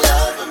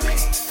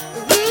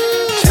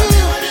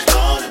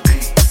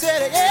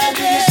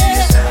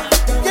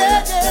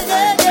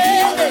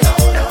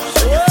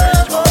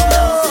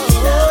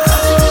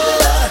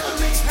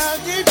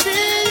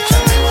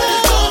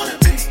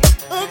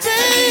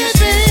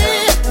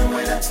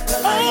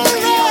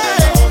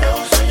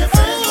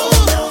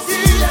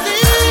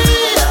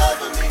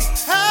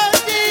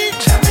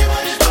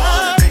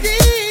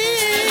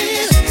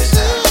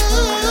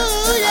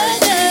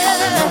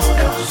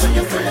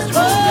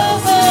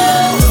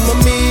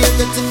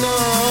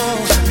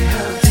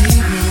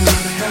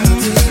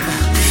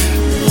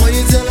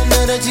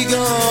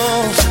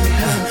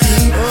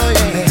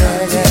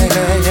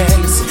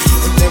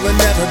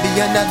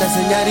 Another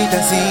señorita,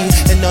 see.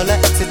 And all I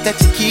ask is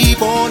that you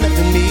keep on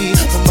loving me.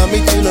 Oh, mami,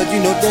 you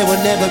know there will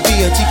never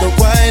be a chico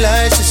quite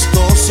like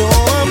Cisco. So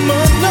I'm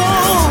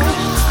alone.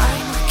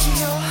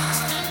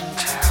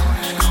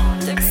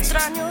 Te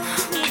extraño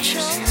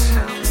mucho.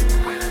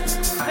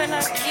 Ven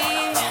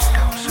aquí,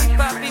 mi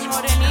papi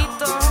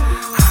morenito,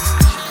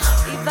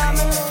 y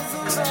dámelo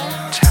duro.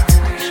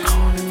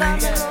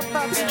 Dámelo,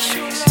 papi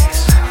chulo.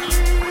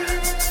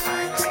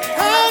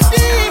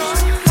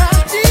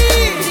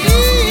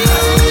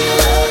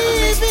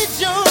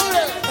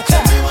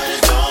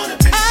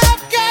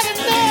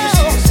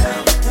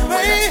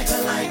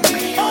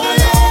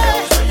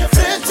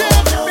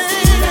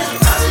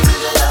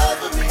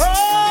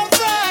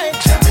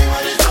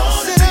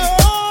 Sit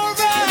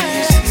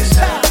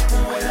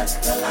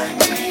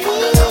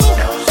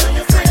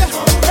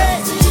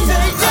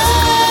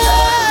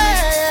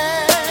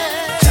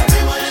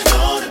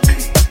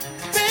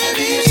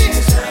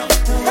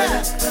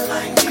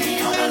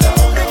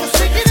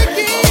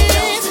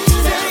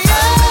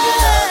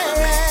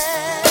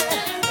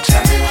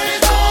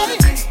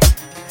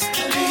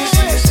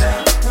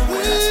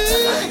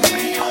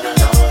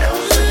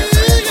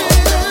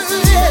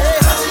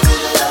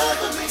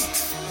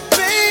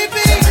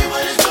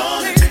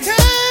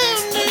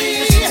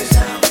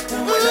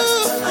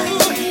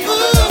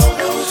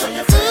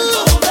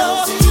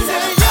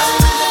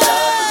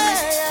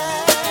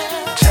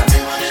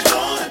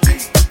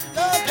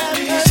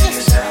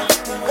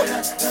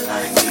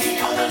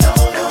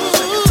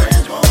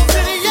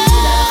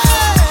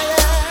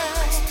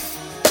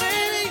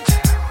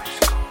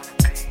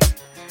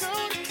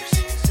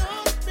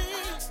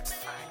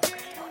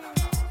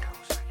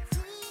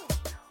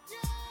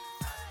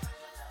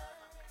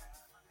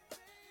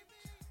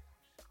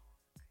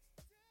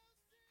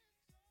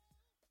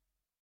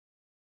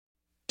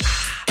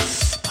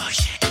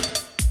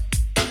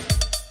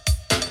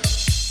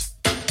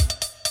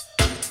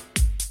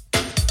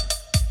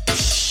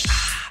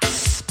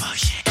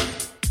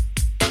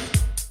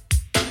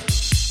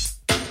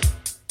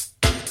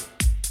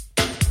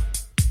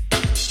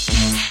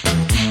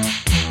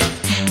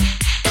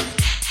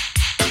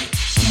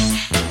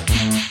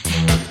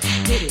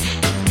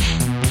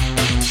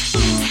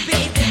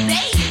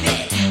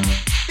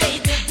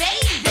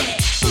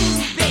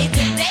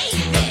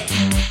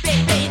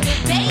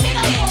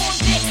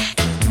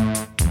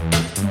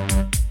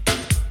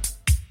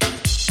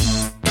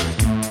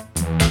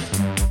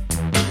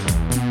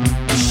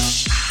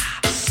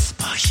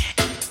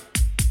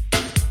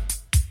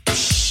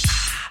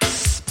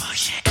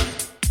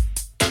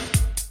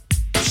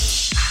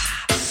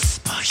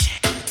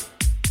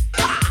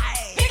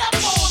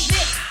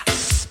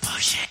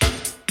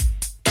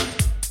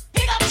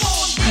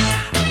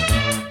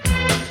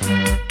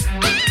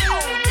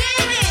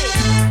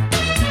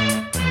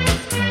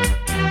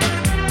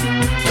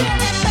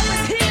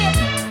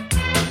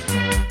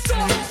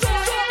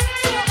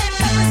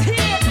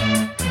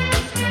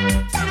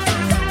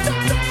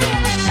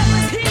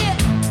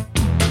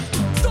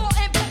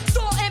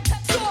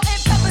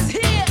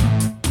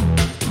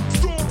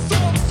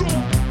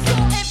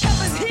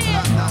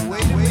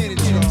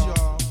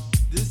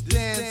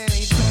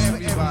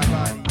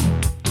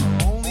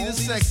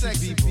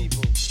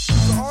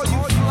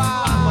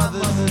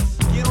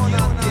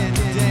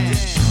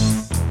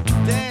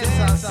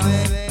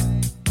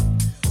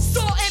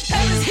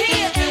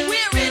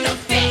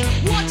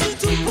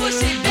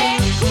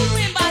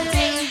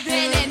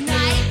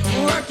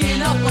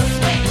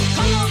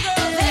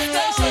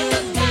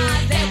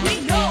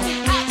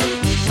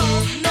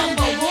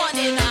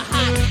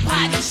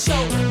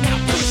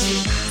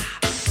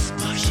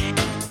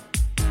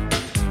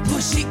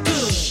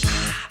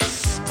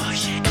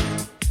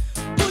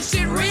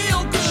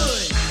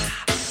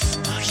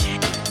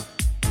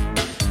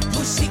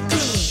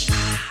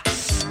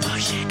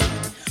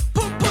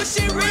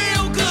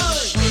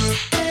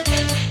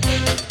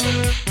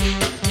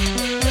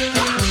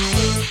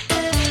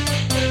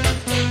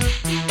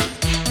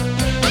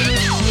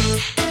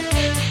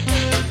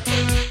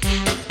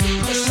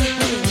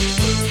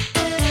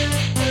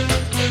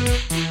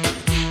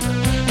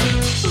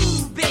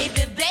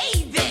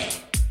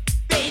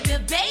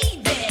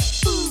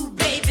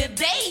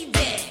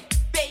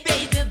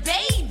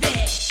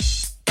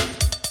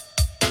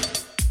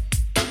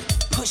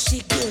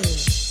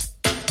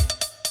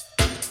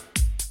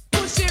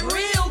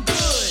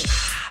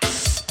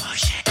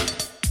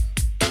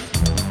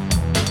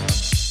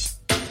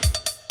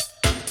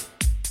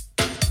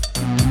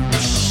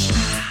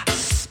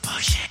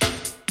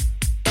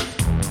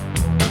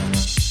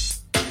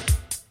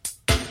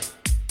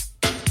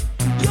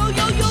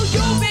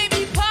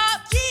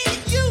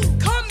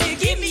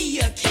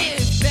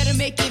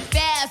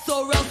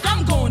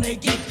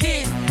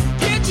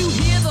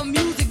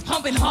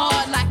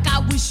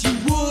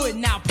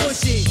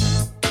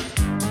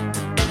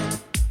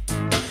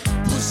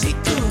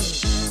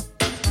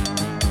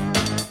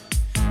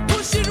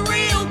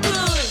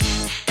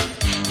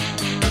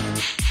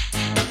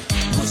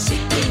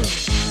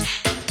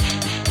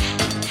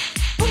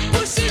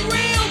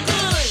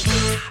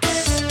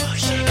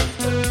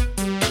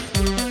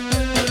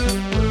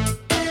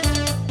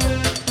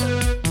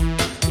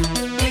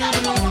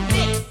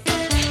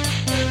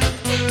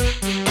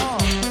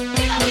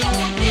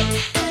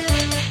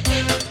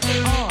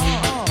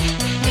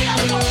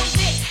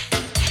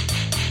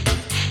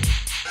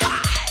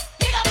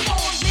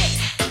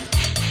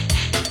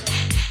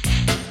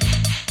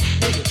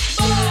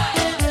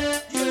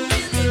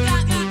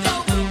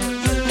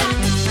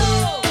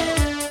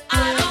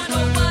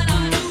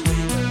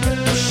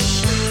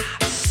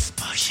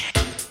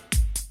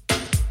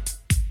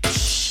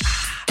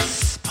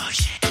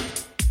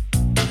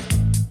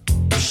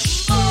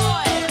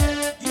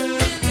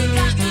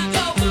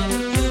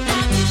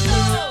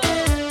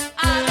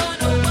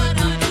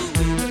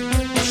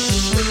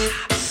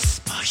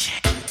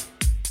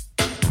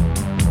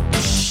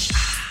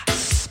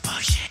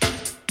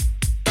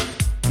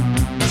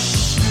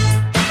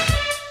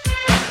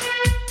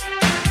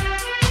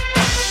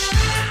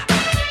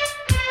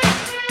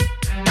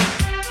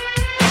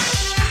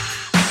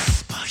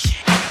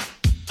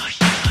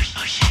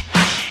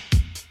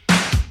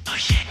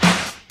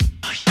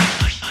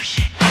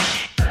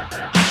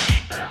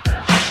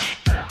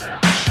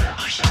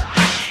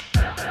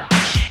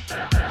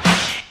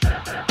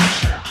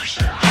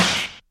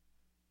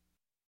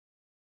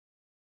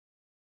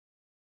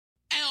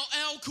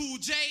LL Cool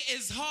J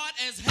is hard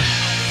as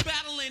hell.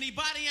 Battle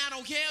anybody, I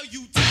don't care,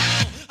 you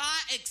tell. I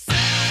excel,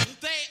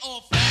 they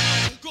all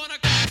fail. Gonna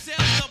crack sales,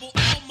 double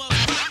L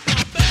must rock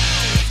the bell.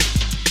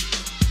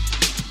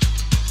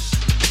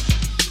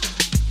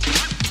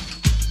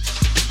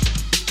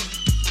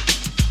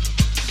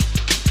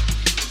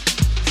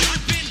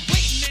 I've been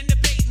waiting and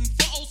debating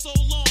for oh so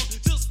long,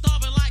 just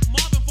starving like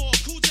Marvin for a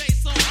Cool J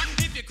song.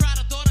 If you cried,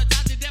 I thought I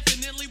died, you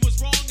definitely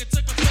was wrong. It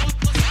took a thought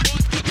plus a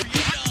thought to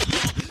create a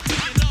law.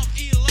 Taking off,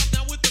 eat up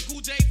now with the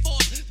Cool J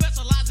force,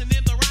 specializing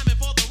in the rhyming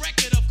for the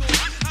record, of course.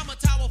 I'm a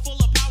tower full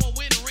of power,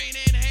 wind, rain,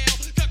 and hail.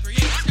 Cut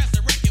creator, scratch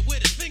the record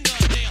with his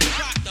fingernail.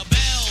 Rock the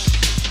bell.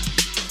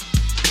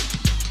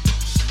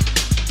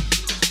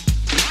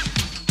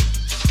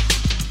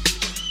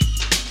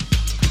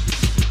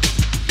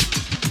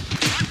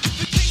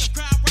 The king of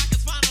crowd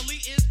rockers finally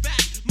is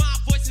back. My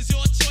voice is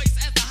your choice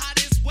as the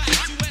hottest whack.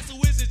 You ask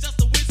who is it,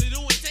 just a wizard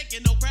who ain't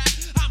taking no crap.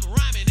 I'm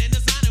rhyming and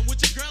designing with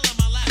your girl in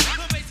my lap.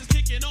 My bass is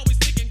kicking, always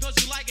sticking, cause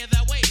you like it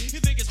that way. You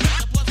think it's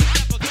special, plus it's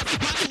never good to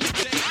rock Cool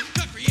J.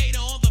 Cut creator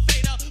on the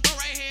fader, my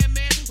right hand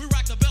man. We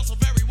rock the bell so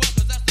very well,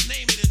 cause that's the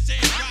name of this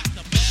jam. Rock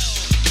the bell.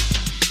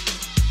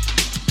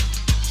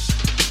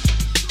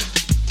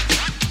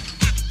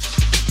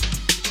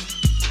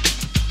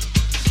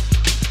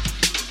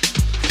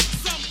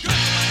 Some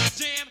girls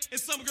jam and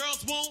some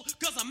girls won't,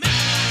 cause I'm making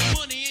a lot of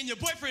money and your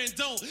boyfriend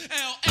don't. LL,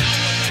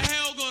 what the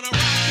hell, gonna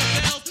rock the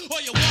bells?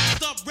 All your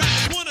washed up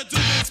rappers wanna do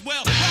this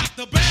well. Rock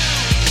the bell.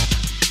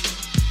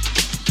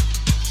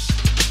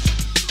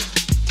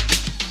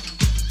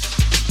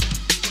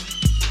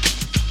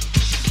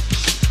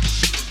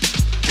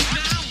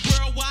 Now I'm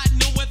worldwide,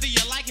 know whether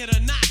you like it or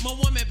not. My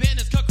woman band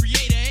is cut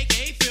creator,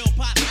 aka Phil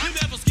Pot. You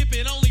never skip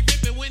it, only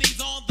rip it when he's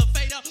on the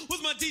fader.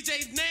 What's my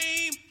DJ's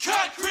name?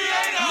 Cut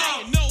Creator!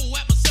 Now you know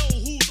episode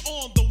who's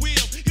on the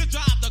wheel. He'll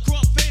drive the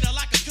cross fader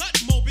like a cut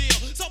mobile.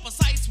 So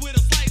precise with a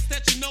slice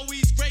that you know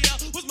he's greater.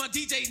 What's my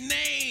DJ's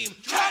name?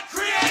 Cut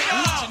Creator!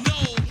 What you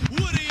know?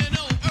 What do you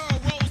know? Earl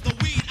rolls the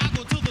weed. I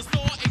go to the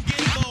store and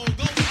get low.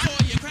 Go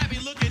to your crappy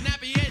looking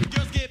nappy head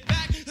girls get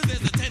back. Cause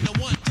there's a 10 to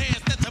 1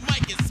 chance that your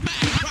mic is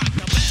smacked. Rock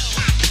the bell.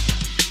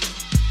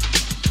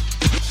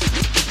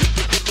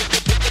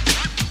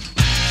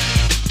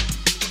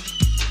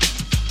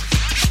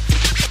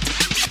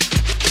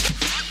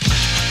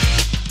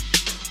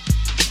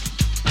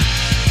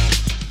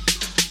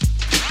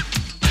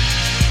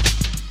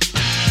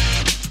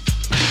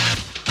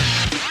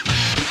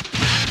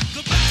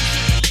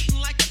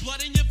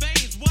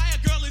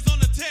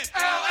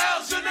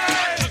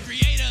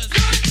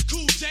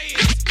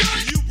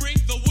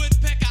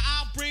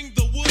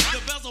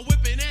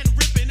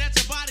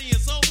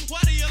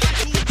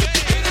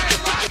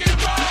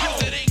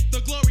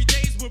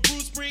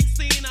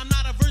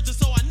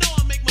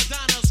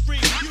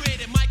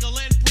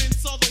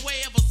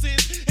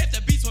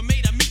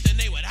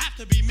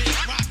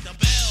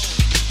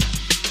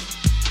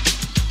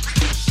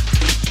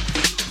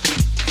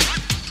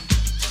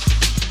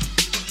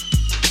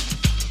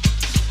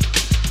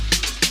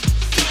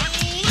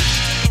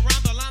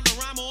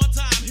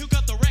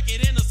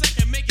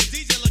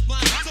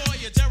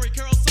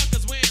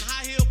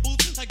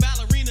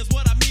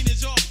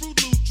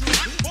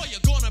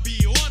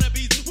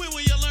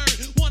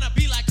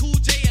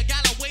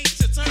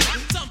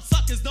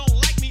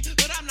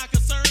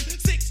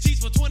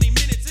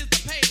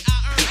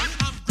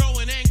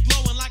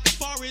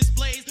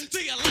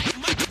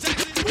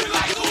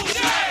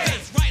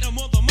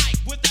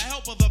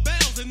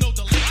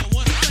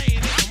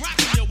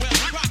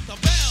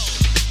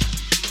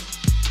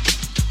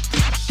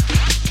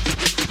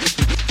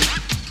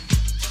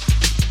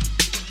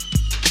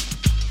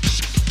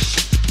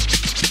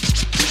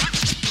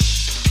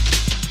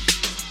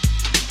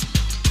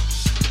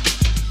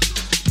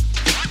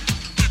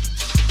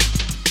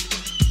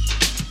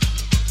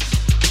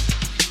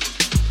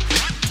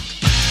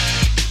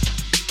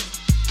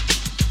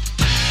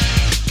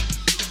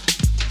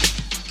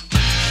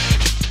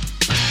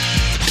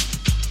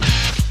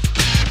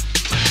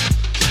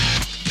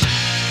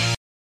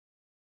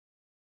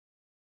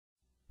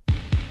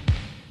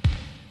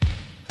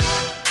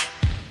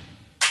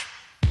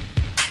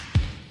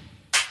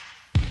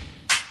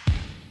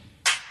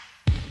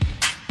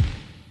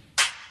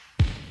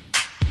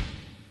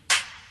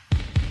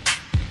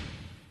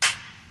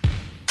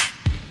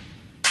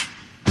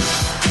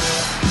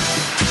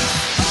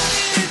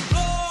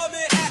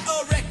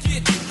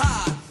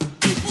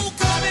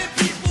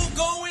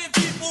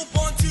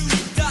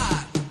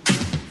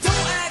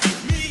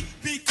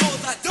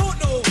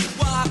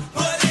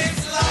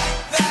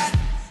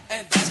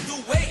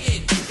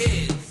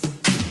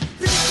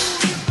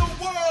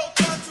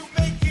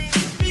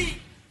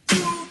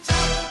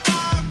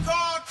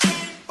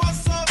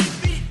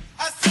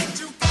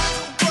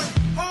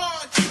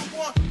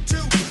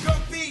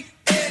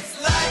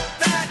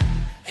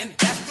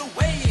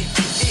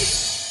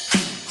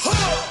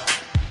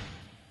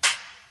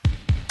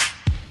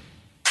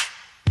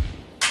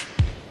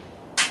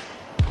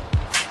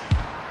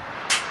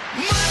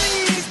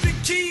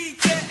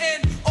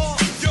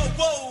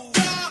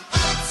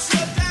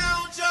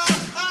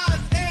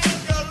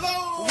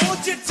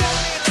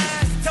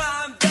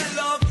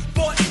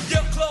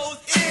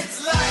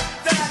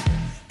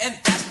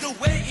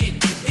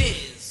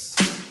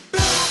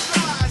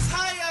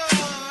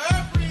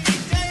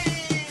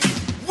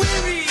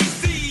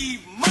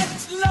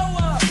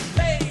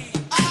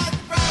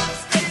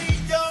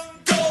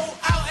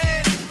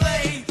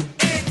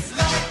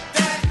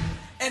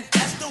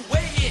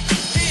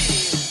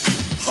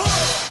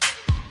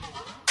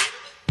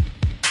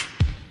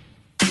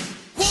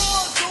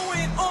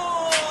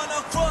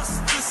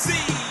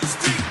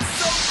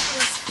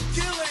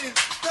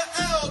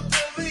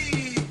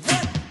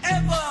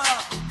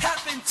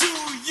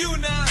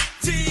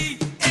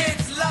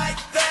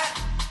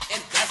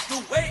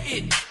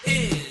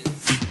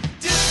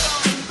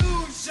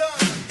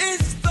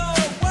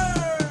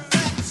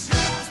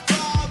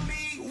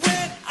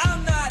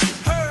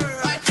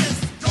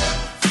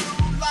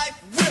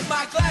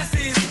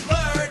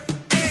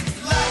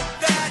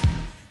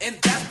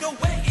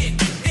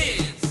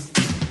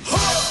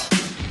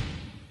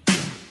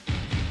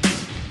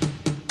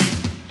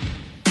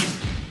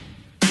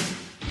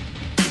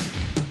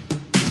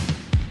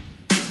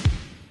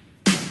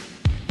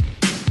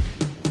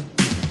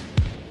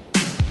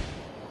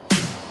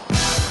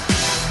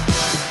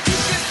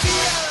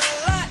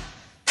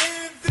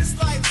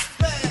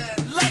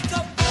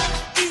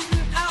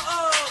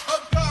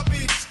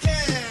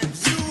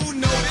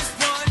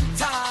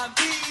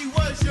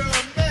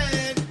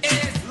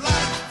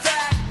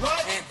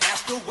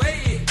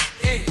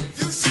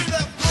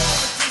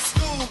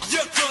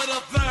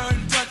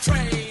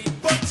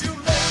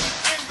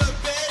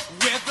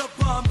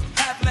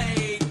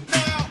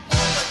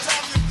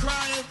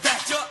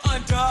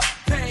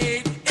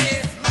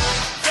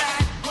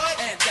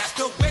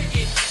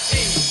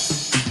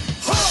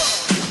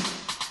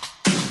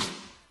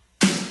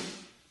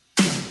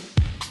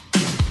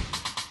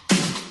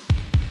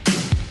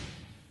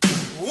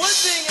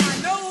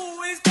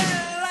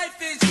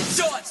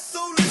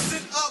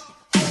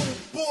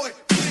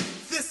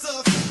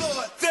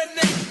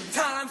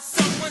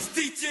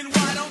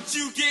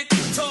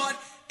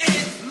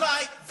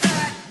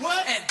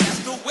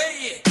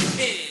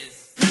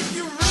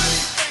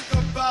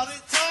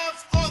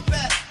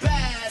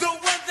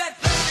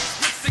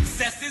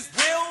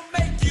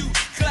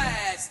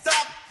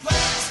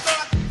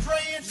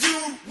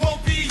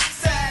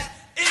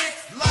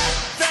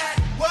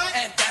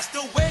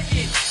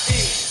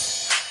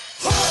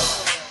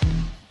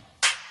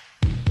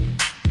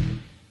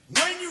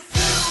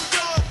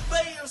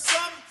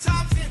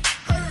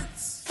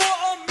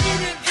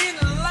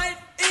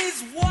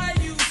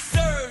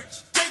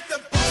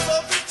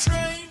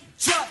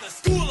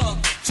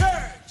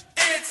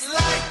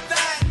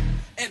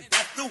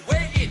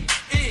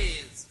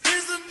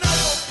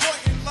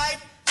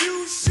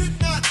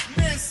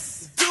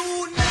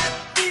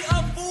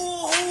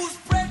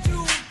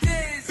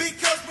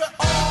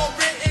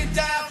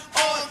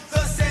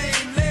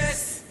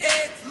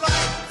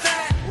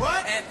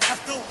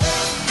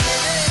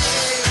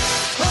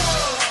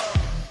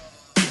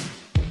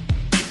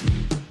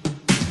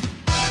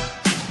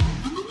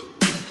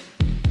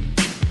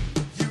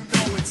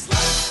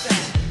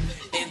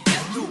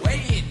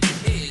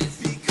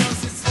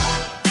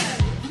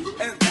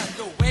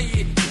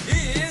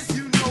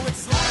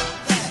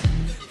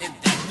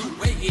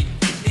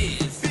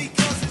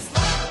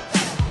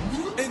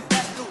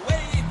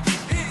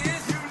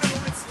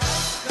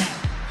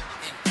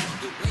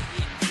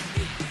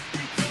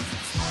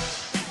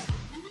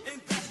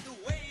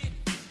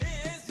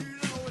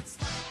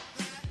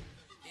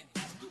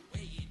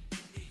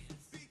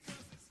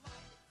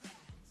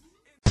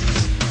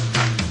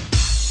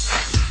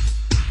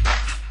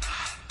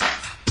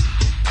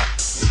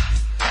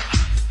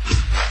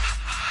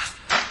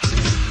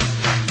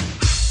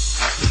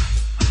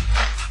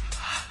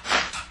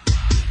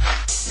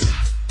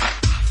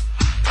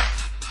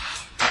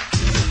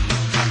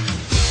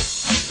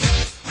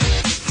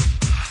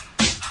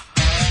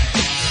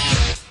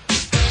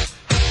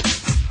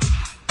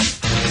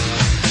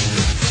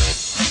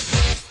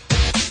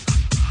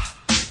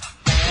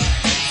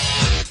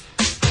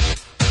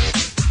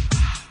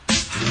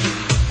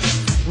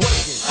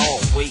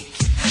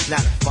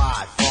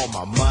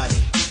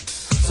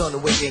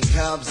 weekend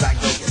comes, I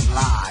go get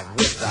live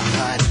with the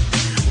honey.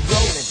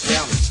 Rolling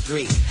down the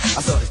street,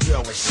 I saw this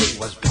girl when she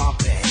was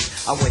pumping.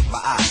 I winked my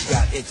eyes,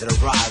 got into the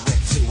ride,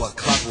 went to a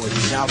club with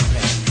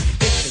jumping.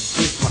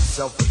 Introduced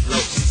myself with Flo,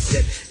 she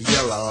said,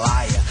 you're a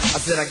liar. I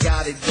said, I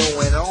got it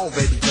going on,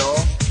 baby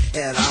doll,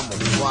 and I'm a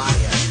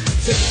fire.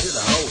 Took her to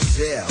the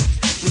hotel.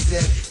 She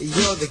said,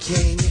 you're the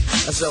king,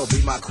 so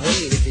be my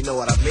queen if you know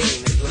what I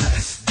mean.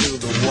 Let's do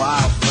the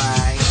wild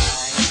thing.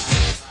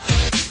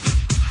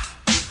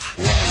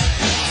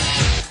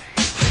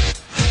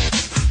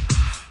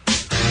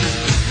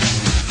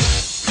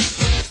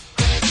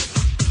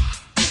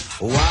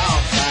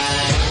 Wild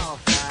thing.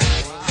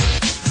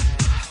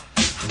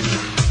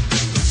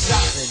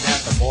 Shopping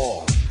at the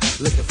mall,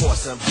 looking for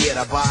some gear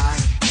to buy.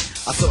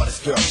 I saw this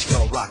girl, she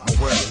gonna rock my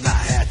world, and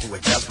I had to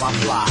adjust my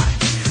fly.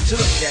 She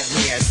looked at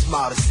me and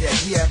smiled and said,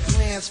 you have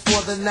plans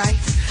for the night?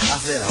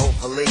 I said,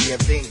 hopefully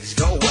if things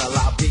go well,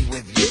 I'll be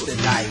with you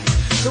tonight.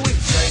 So we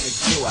turned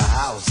into a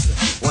house,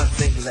 one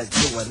thing led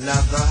to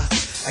another.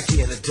 I get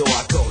in the door,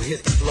 I go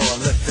hit the floor,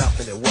 looked up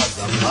and it was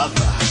a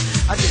mother.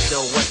 I didn't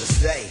know what to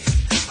say,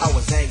 I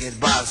was hanging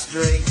by a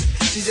string.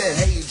 She said,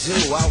 hey you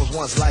too, I was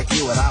once like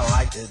you and I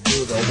like to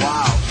do the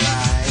wild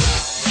thing.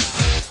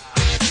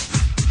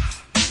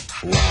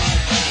 Wild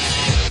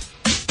thing.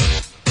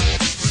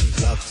 She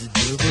loves to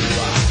do the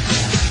wild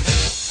thing.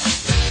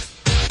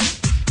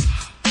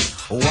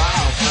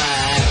 Wild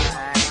thing.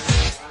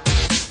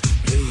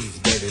 Please,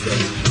 baby,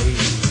 baby,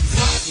 please.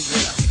 Talking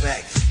in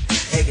effect,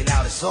 hanging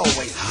out is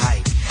always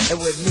hype. And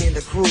with me and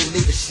the crew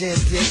leave a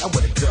shindig, I'm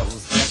with a girl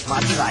who's just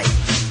my type.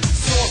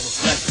 Saw the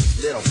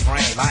fleshless little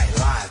frame, I ain't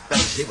lying, fella,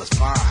 she was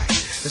fine.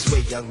 This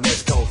way young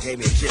Miss Cole gave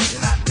me a kiss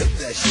and I knew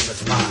that she was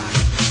mine.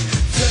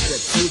 Took her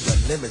to the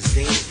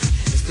limousine,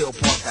 it's still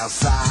parked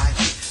outside.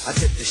 I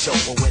tipped the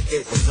chauffeur when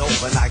it was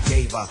over and I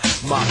gave her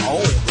my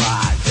own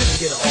ride. Didn't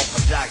get her off my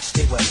dock,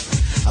 she was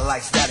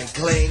like that and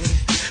cling.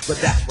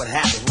 But that's what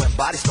happens when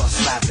bodies start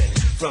slapping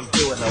from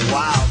doing the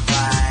wild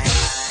thing.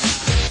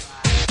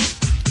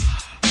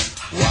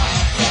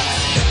 Wild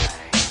thing.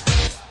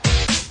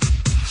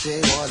 She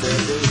wanted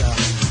to do the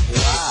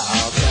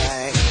wild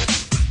thing.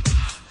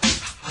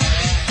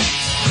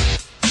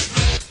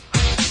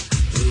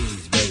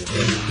 Please, baby,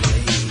 baby,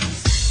 please.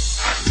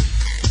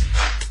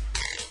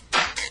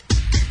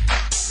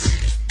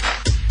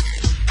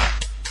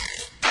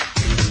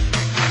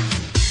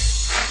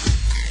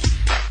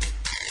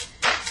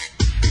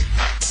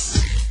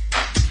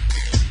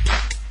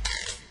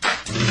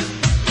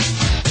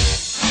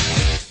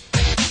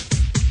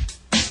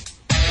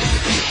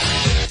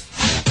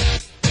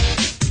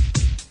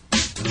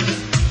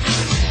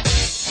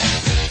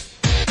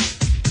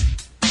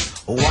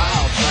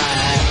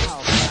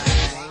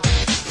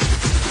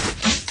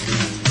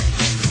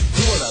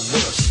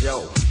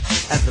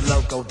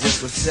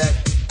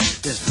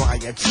 This fire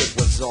chick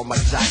was on my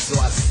jock, so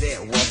I said,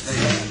 what the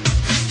heck?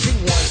 She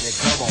wanted to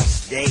come on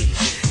stage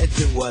and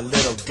do a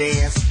little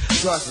dance.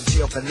 So I said,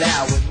 chill for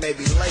now and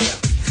maybe later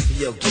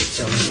you'll get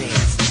your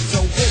chance.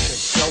 So when the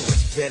show was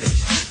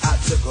finished, I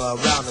took her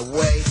around the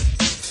way.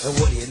 And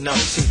what do you know,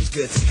 she was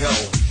good to go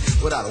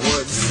without a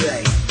word to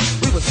say.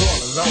 We was all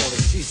alone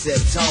and she said,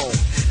 Tone,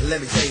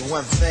 let me tell you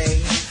one thing.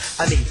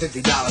 I need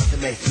 $50 to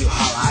make you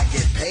holler. I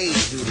get paid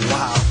to do the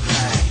wild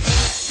thing.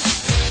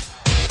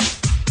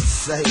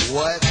 Say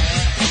what?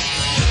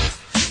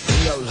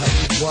 Yo, like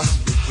you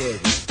must be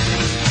kidding.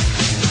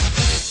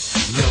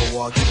 Yo,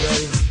 walk, you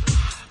ready?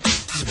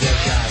 Just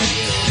back out of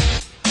here.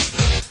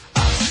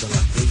 Hasta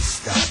la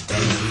vista,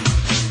 baby.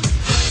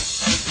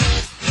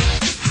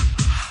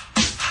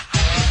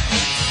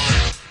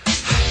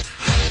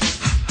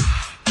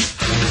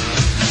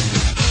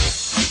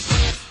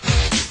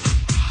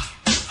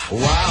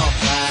 Wow,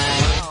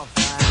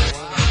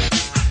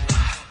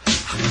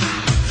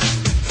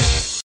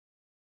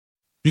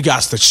 you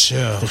got to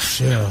chill.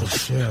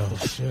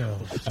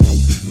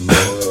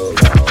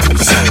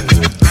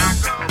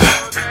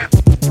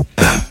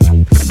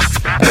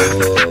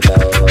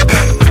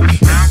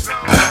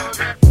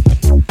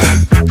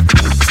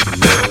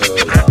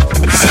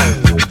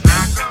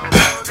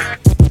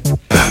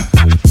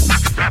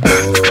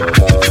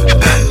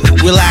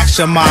 Relax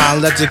your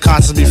mind, let your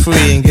conscience be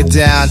free and get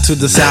down to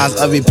the sounds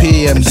of your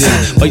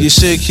PMD. But you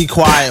should keep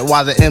quiet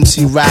while the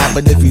MC rap.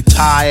 But if you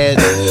tired,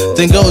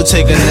 then go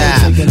take a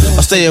nap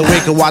or stay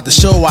awake and watch the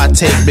show I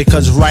take.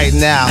 Because right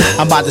now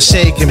I'm about to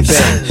shake and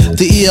bake.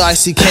 The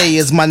EICK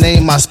is my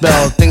name I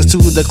spell. Thanks to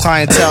the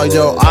clientele,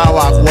 yo, I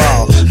rock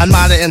well. I'm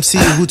not an MC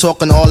who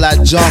talking all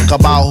that junk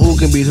about who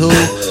can beat who.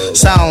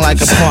 Sound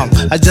like a punk.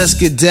 I just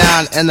get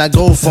down and I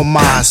go for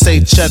mine. Say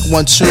check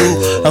 1,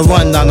 2 and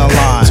run down the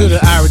line. To the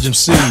average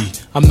MC,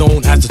 I'm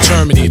known as the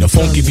Terminator,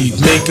 funky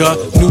beat maker,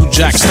 New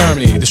Jack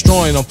Exterminator,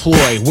 destroying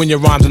employ when your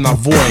rhymes are not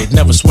void.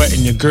 Never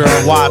sweating your girl,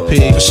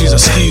 YP, cause she's a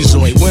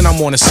schizoid. When I'm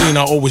on the scene,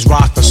 I always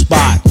rock the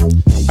spot.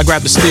 I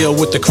grab the steel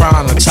with the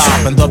crown on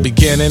top. In the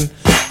beginning,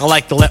 I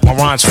like to let my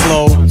rhymes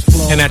flow.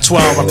 And at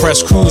 12, I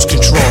press cruise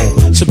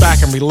control. Sit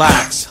back and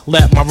relax,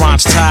 let my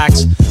rhymes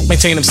tax.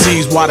 Maintain them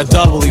C's while the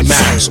doubly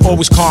max.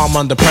 Always calm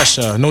under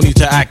pressure, no need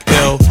to act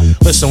ill.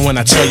 Listen when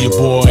I tell you,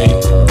 boy,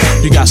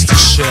 you got to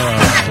chill.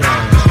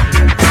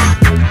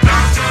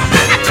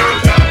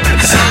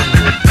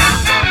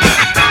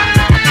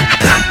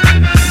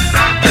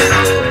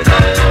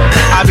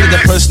 I be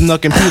the personal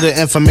computer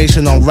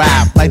information on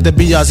rap. Like the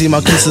BRZ, my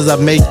kisses, I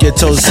make your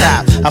toes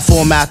tap. I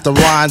format the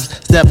rhymes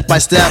step by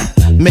step,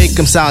 make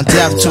them sound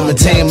deaf to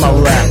retain my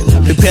rap.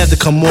 Prepare to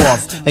come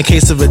off in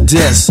case of a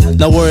diss.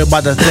 Don't worry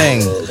about the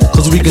thing,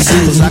 cause we can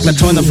do this. I can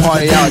turn the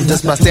party out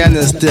just by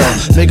standing still.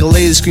 Make a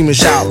lady scream and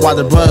shout while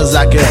the brothers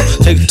act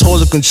ill. Take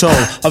total control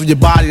of your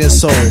body and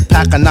soul.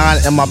 Pack a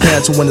 9 in my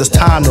pants when it's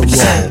time to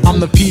roll. I'm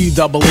the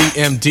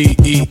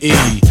P-E-E-M-D-E-E.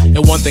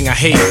 And one thing I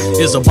hate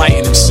is a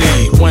biting MC.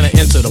 When I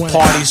enter the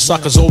party,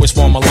 suckers always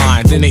form a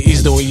line. Then they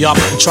ease the way up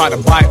and try to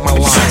bite my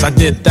lines. I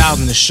did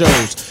thousands of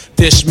shows,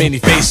 dish many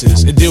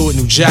faces, and deal with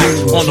New Jack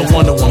on a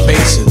one-to-one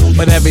basis.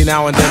 But every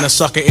now and then a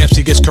sucker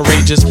MC gets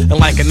courageous, and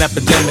like an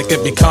epidemic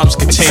it becomes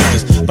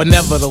contagious. But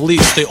never the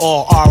least, they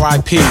all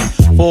R.I.P.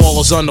 For all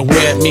those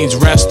unaware, it means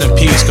rest in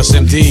peace, cause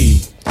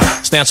MD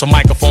stands for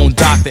microphone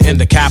doctor in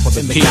the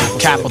capital P,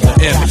 capital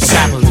M,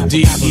 capital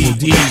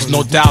D-E-E's,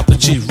 no doubt the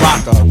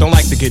G-Rocker. Don't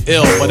like to get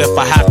ill, but if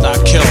I have to, I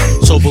kill.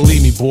 So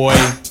believe me, boy,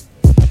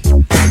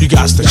 you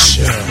got to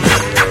chill.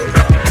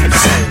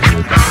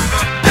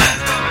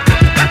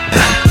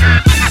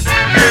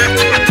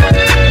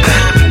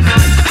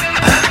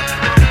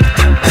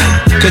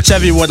 Catch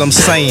every word I'm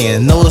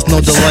saying, no there's no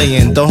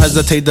delaying. Don't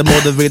hesitate to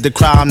motivate the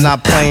crowd, I'm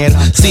not playing.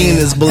 Seeing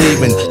is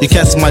believing, you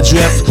catch my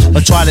drift.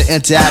 Don't try to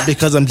interact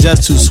because I'm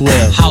just too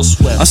swift. How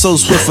swift? I'm so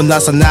swift and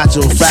that's a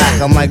natural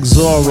fact. I'm like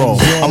Zorro,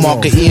 I'm all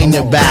E in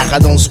your back. I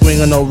don't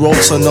swing on no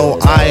ropes or no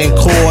iron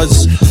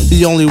cords.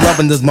 The only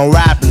weapon is my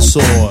rapping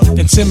sword.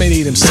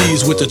 Intimidate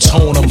MCs with the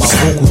tone of my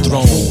vocal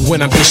throne.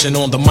 When I'm dishing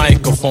on the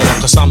microphone,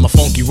 cause I'm the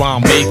funky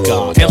rhyme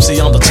maker. MC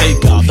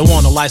Undertaker, the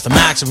one who likes to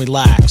max and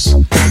relax.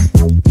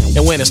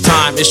 And when it's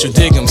time, it's your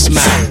dig 'em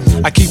smack.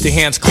 I keep the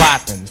hands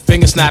clapping,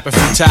 fingers snapping,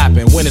 feet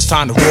tapping. When it's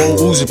time to roll,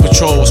 Uzi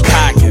Patrol is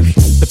packing.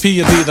 The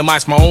P&D, the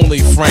mic's my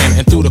only friend.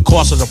 And through the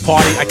course of the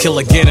party, I kill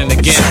again and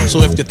again.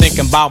 So if you're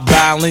thinking about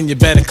battling, you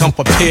better come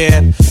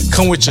prepared.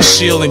 Come with your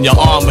shield and your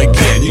armor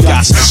gear. You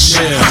got to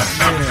chill.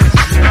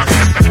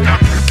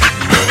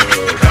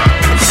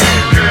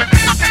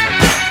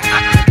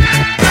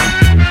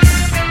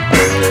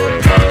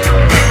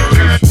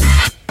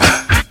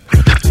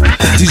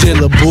 DJ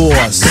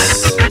LaBoss,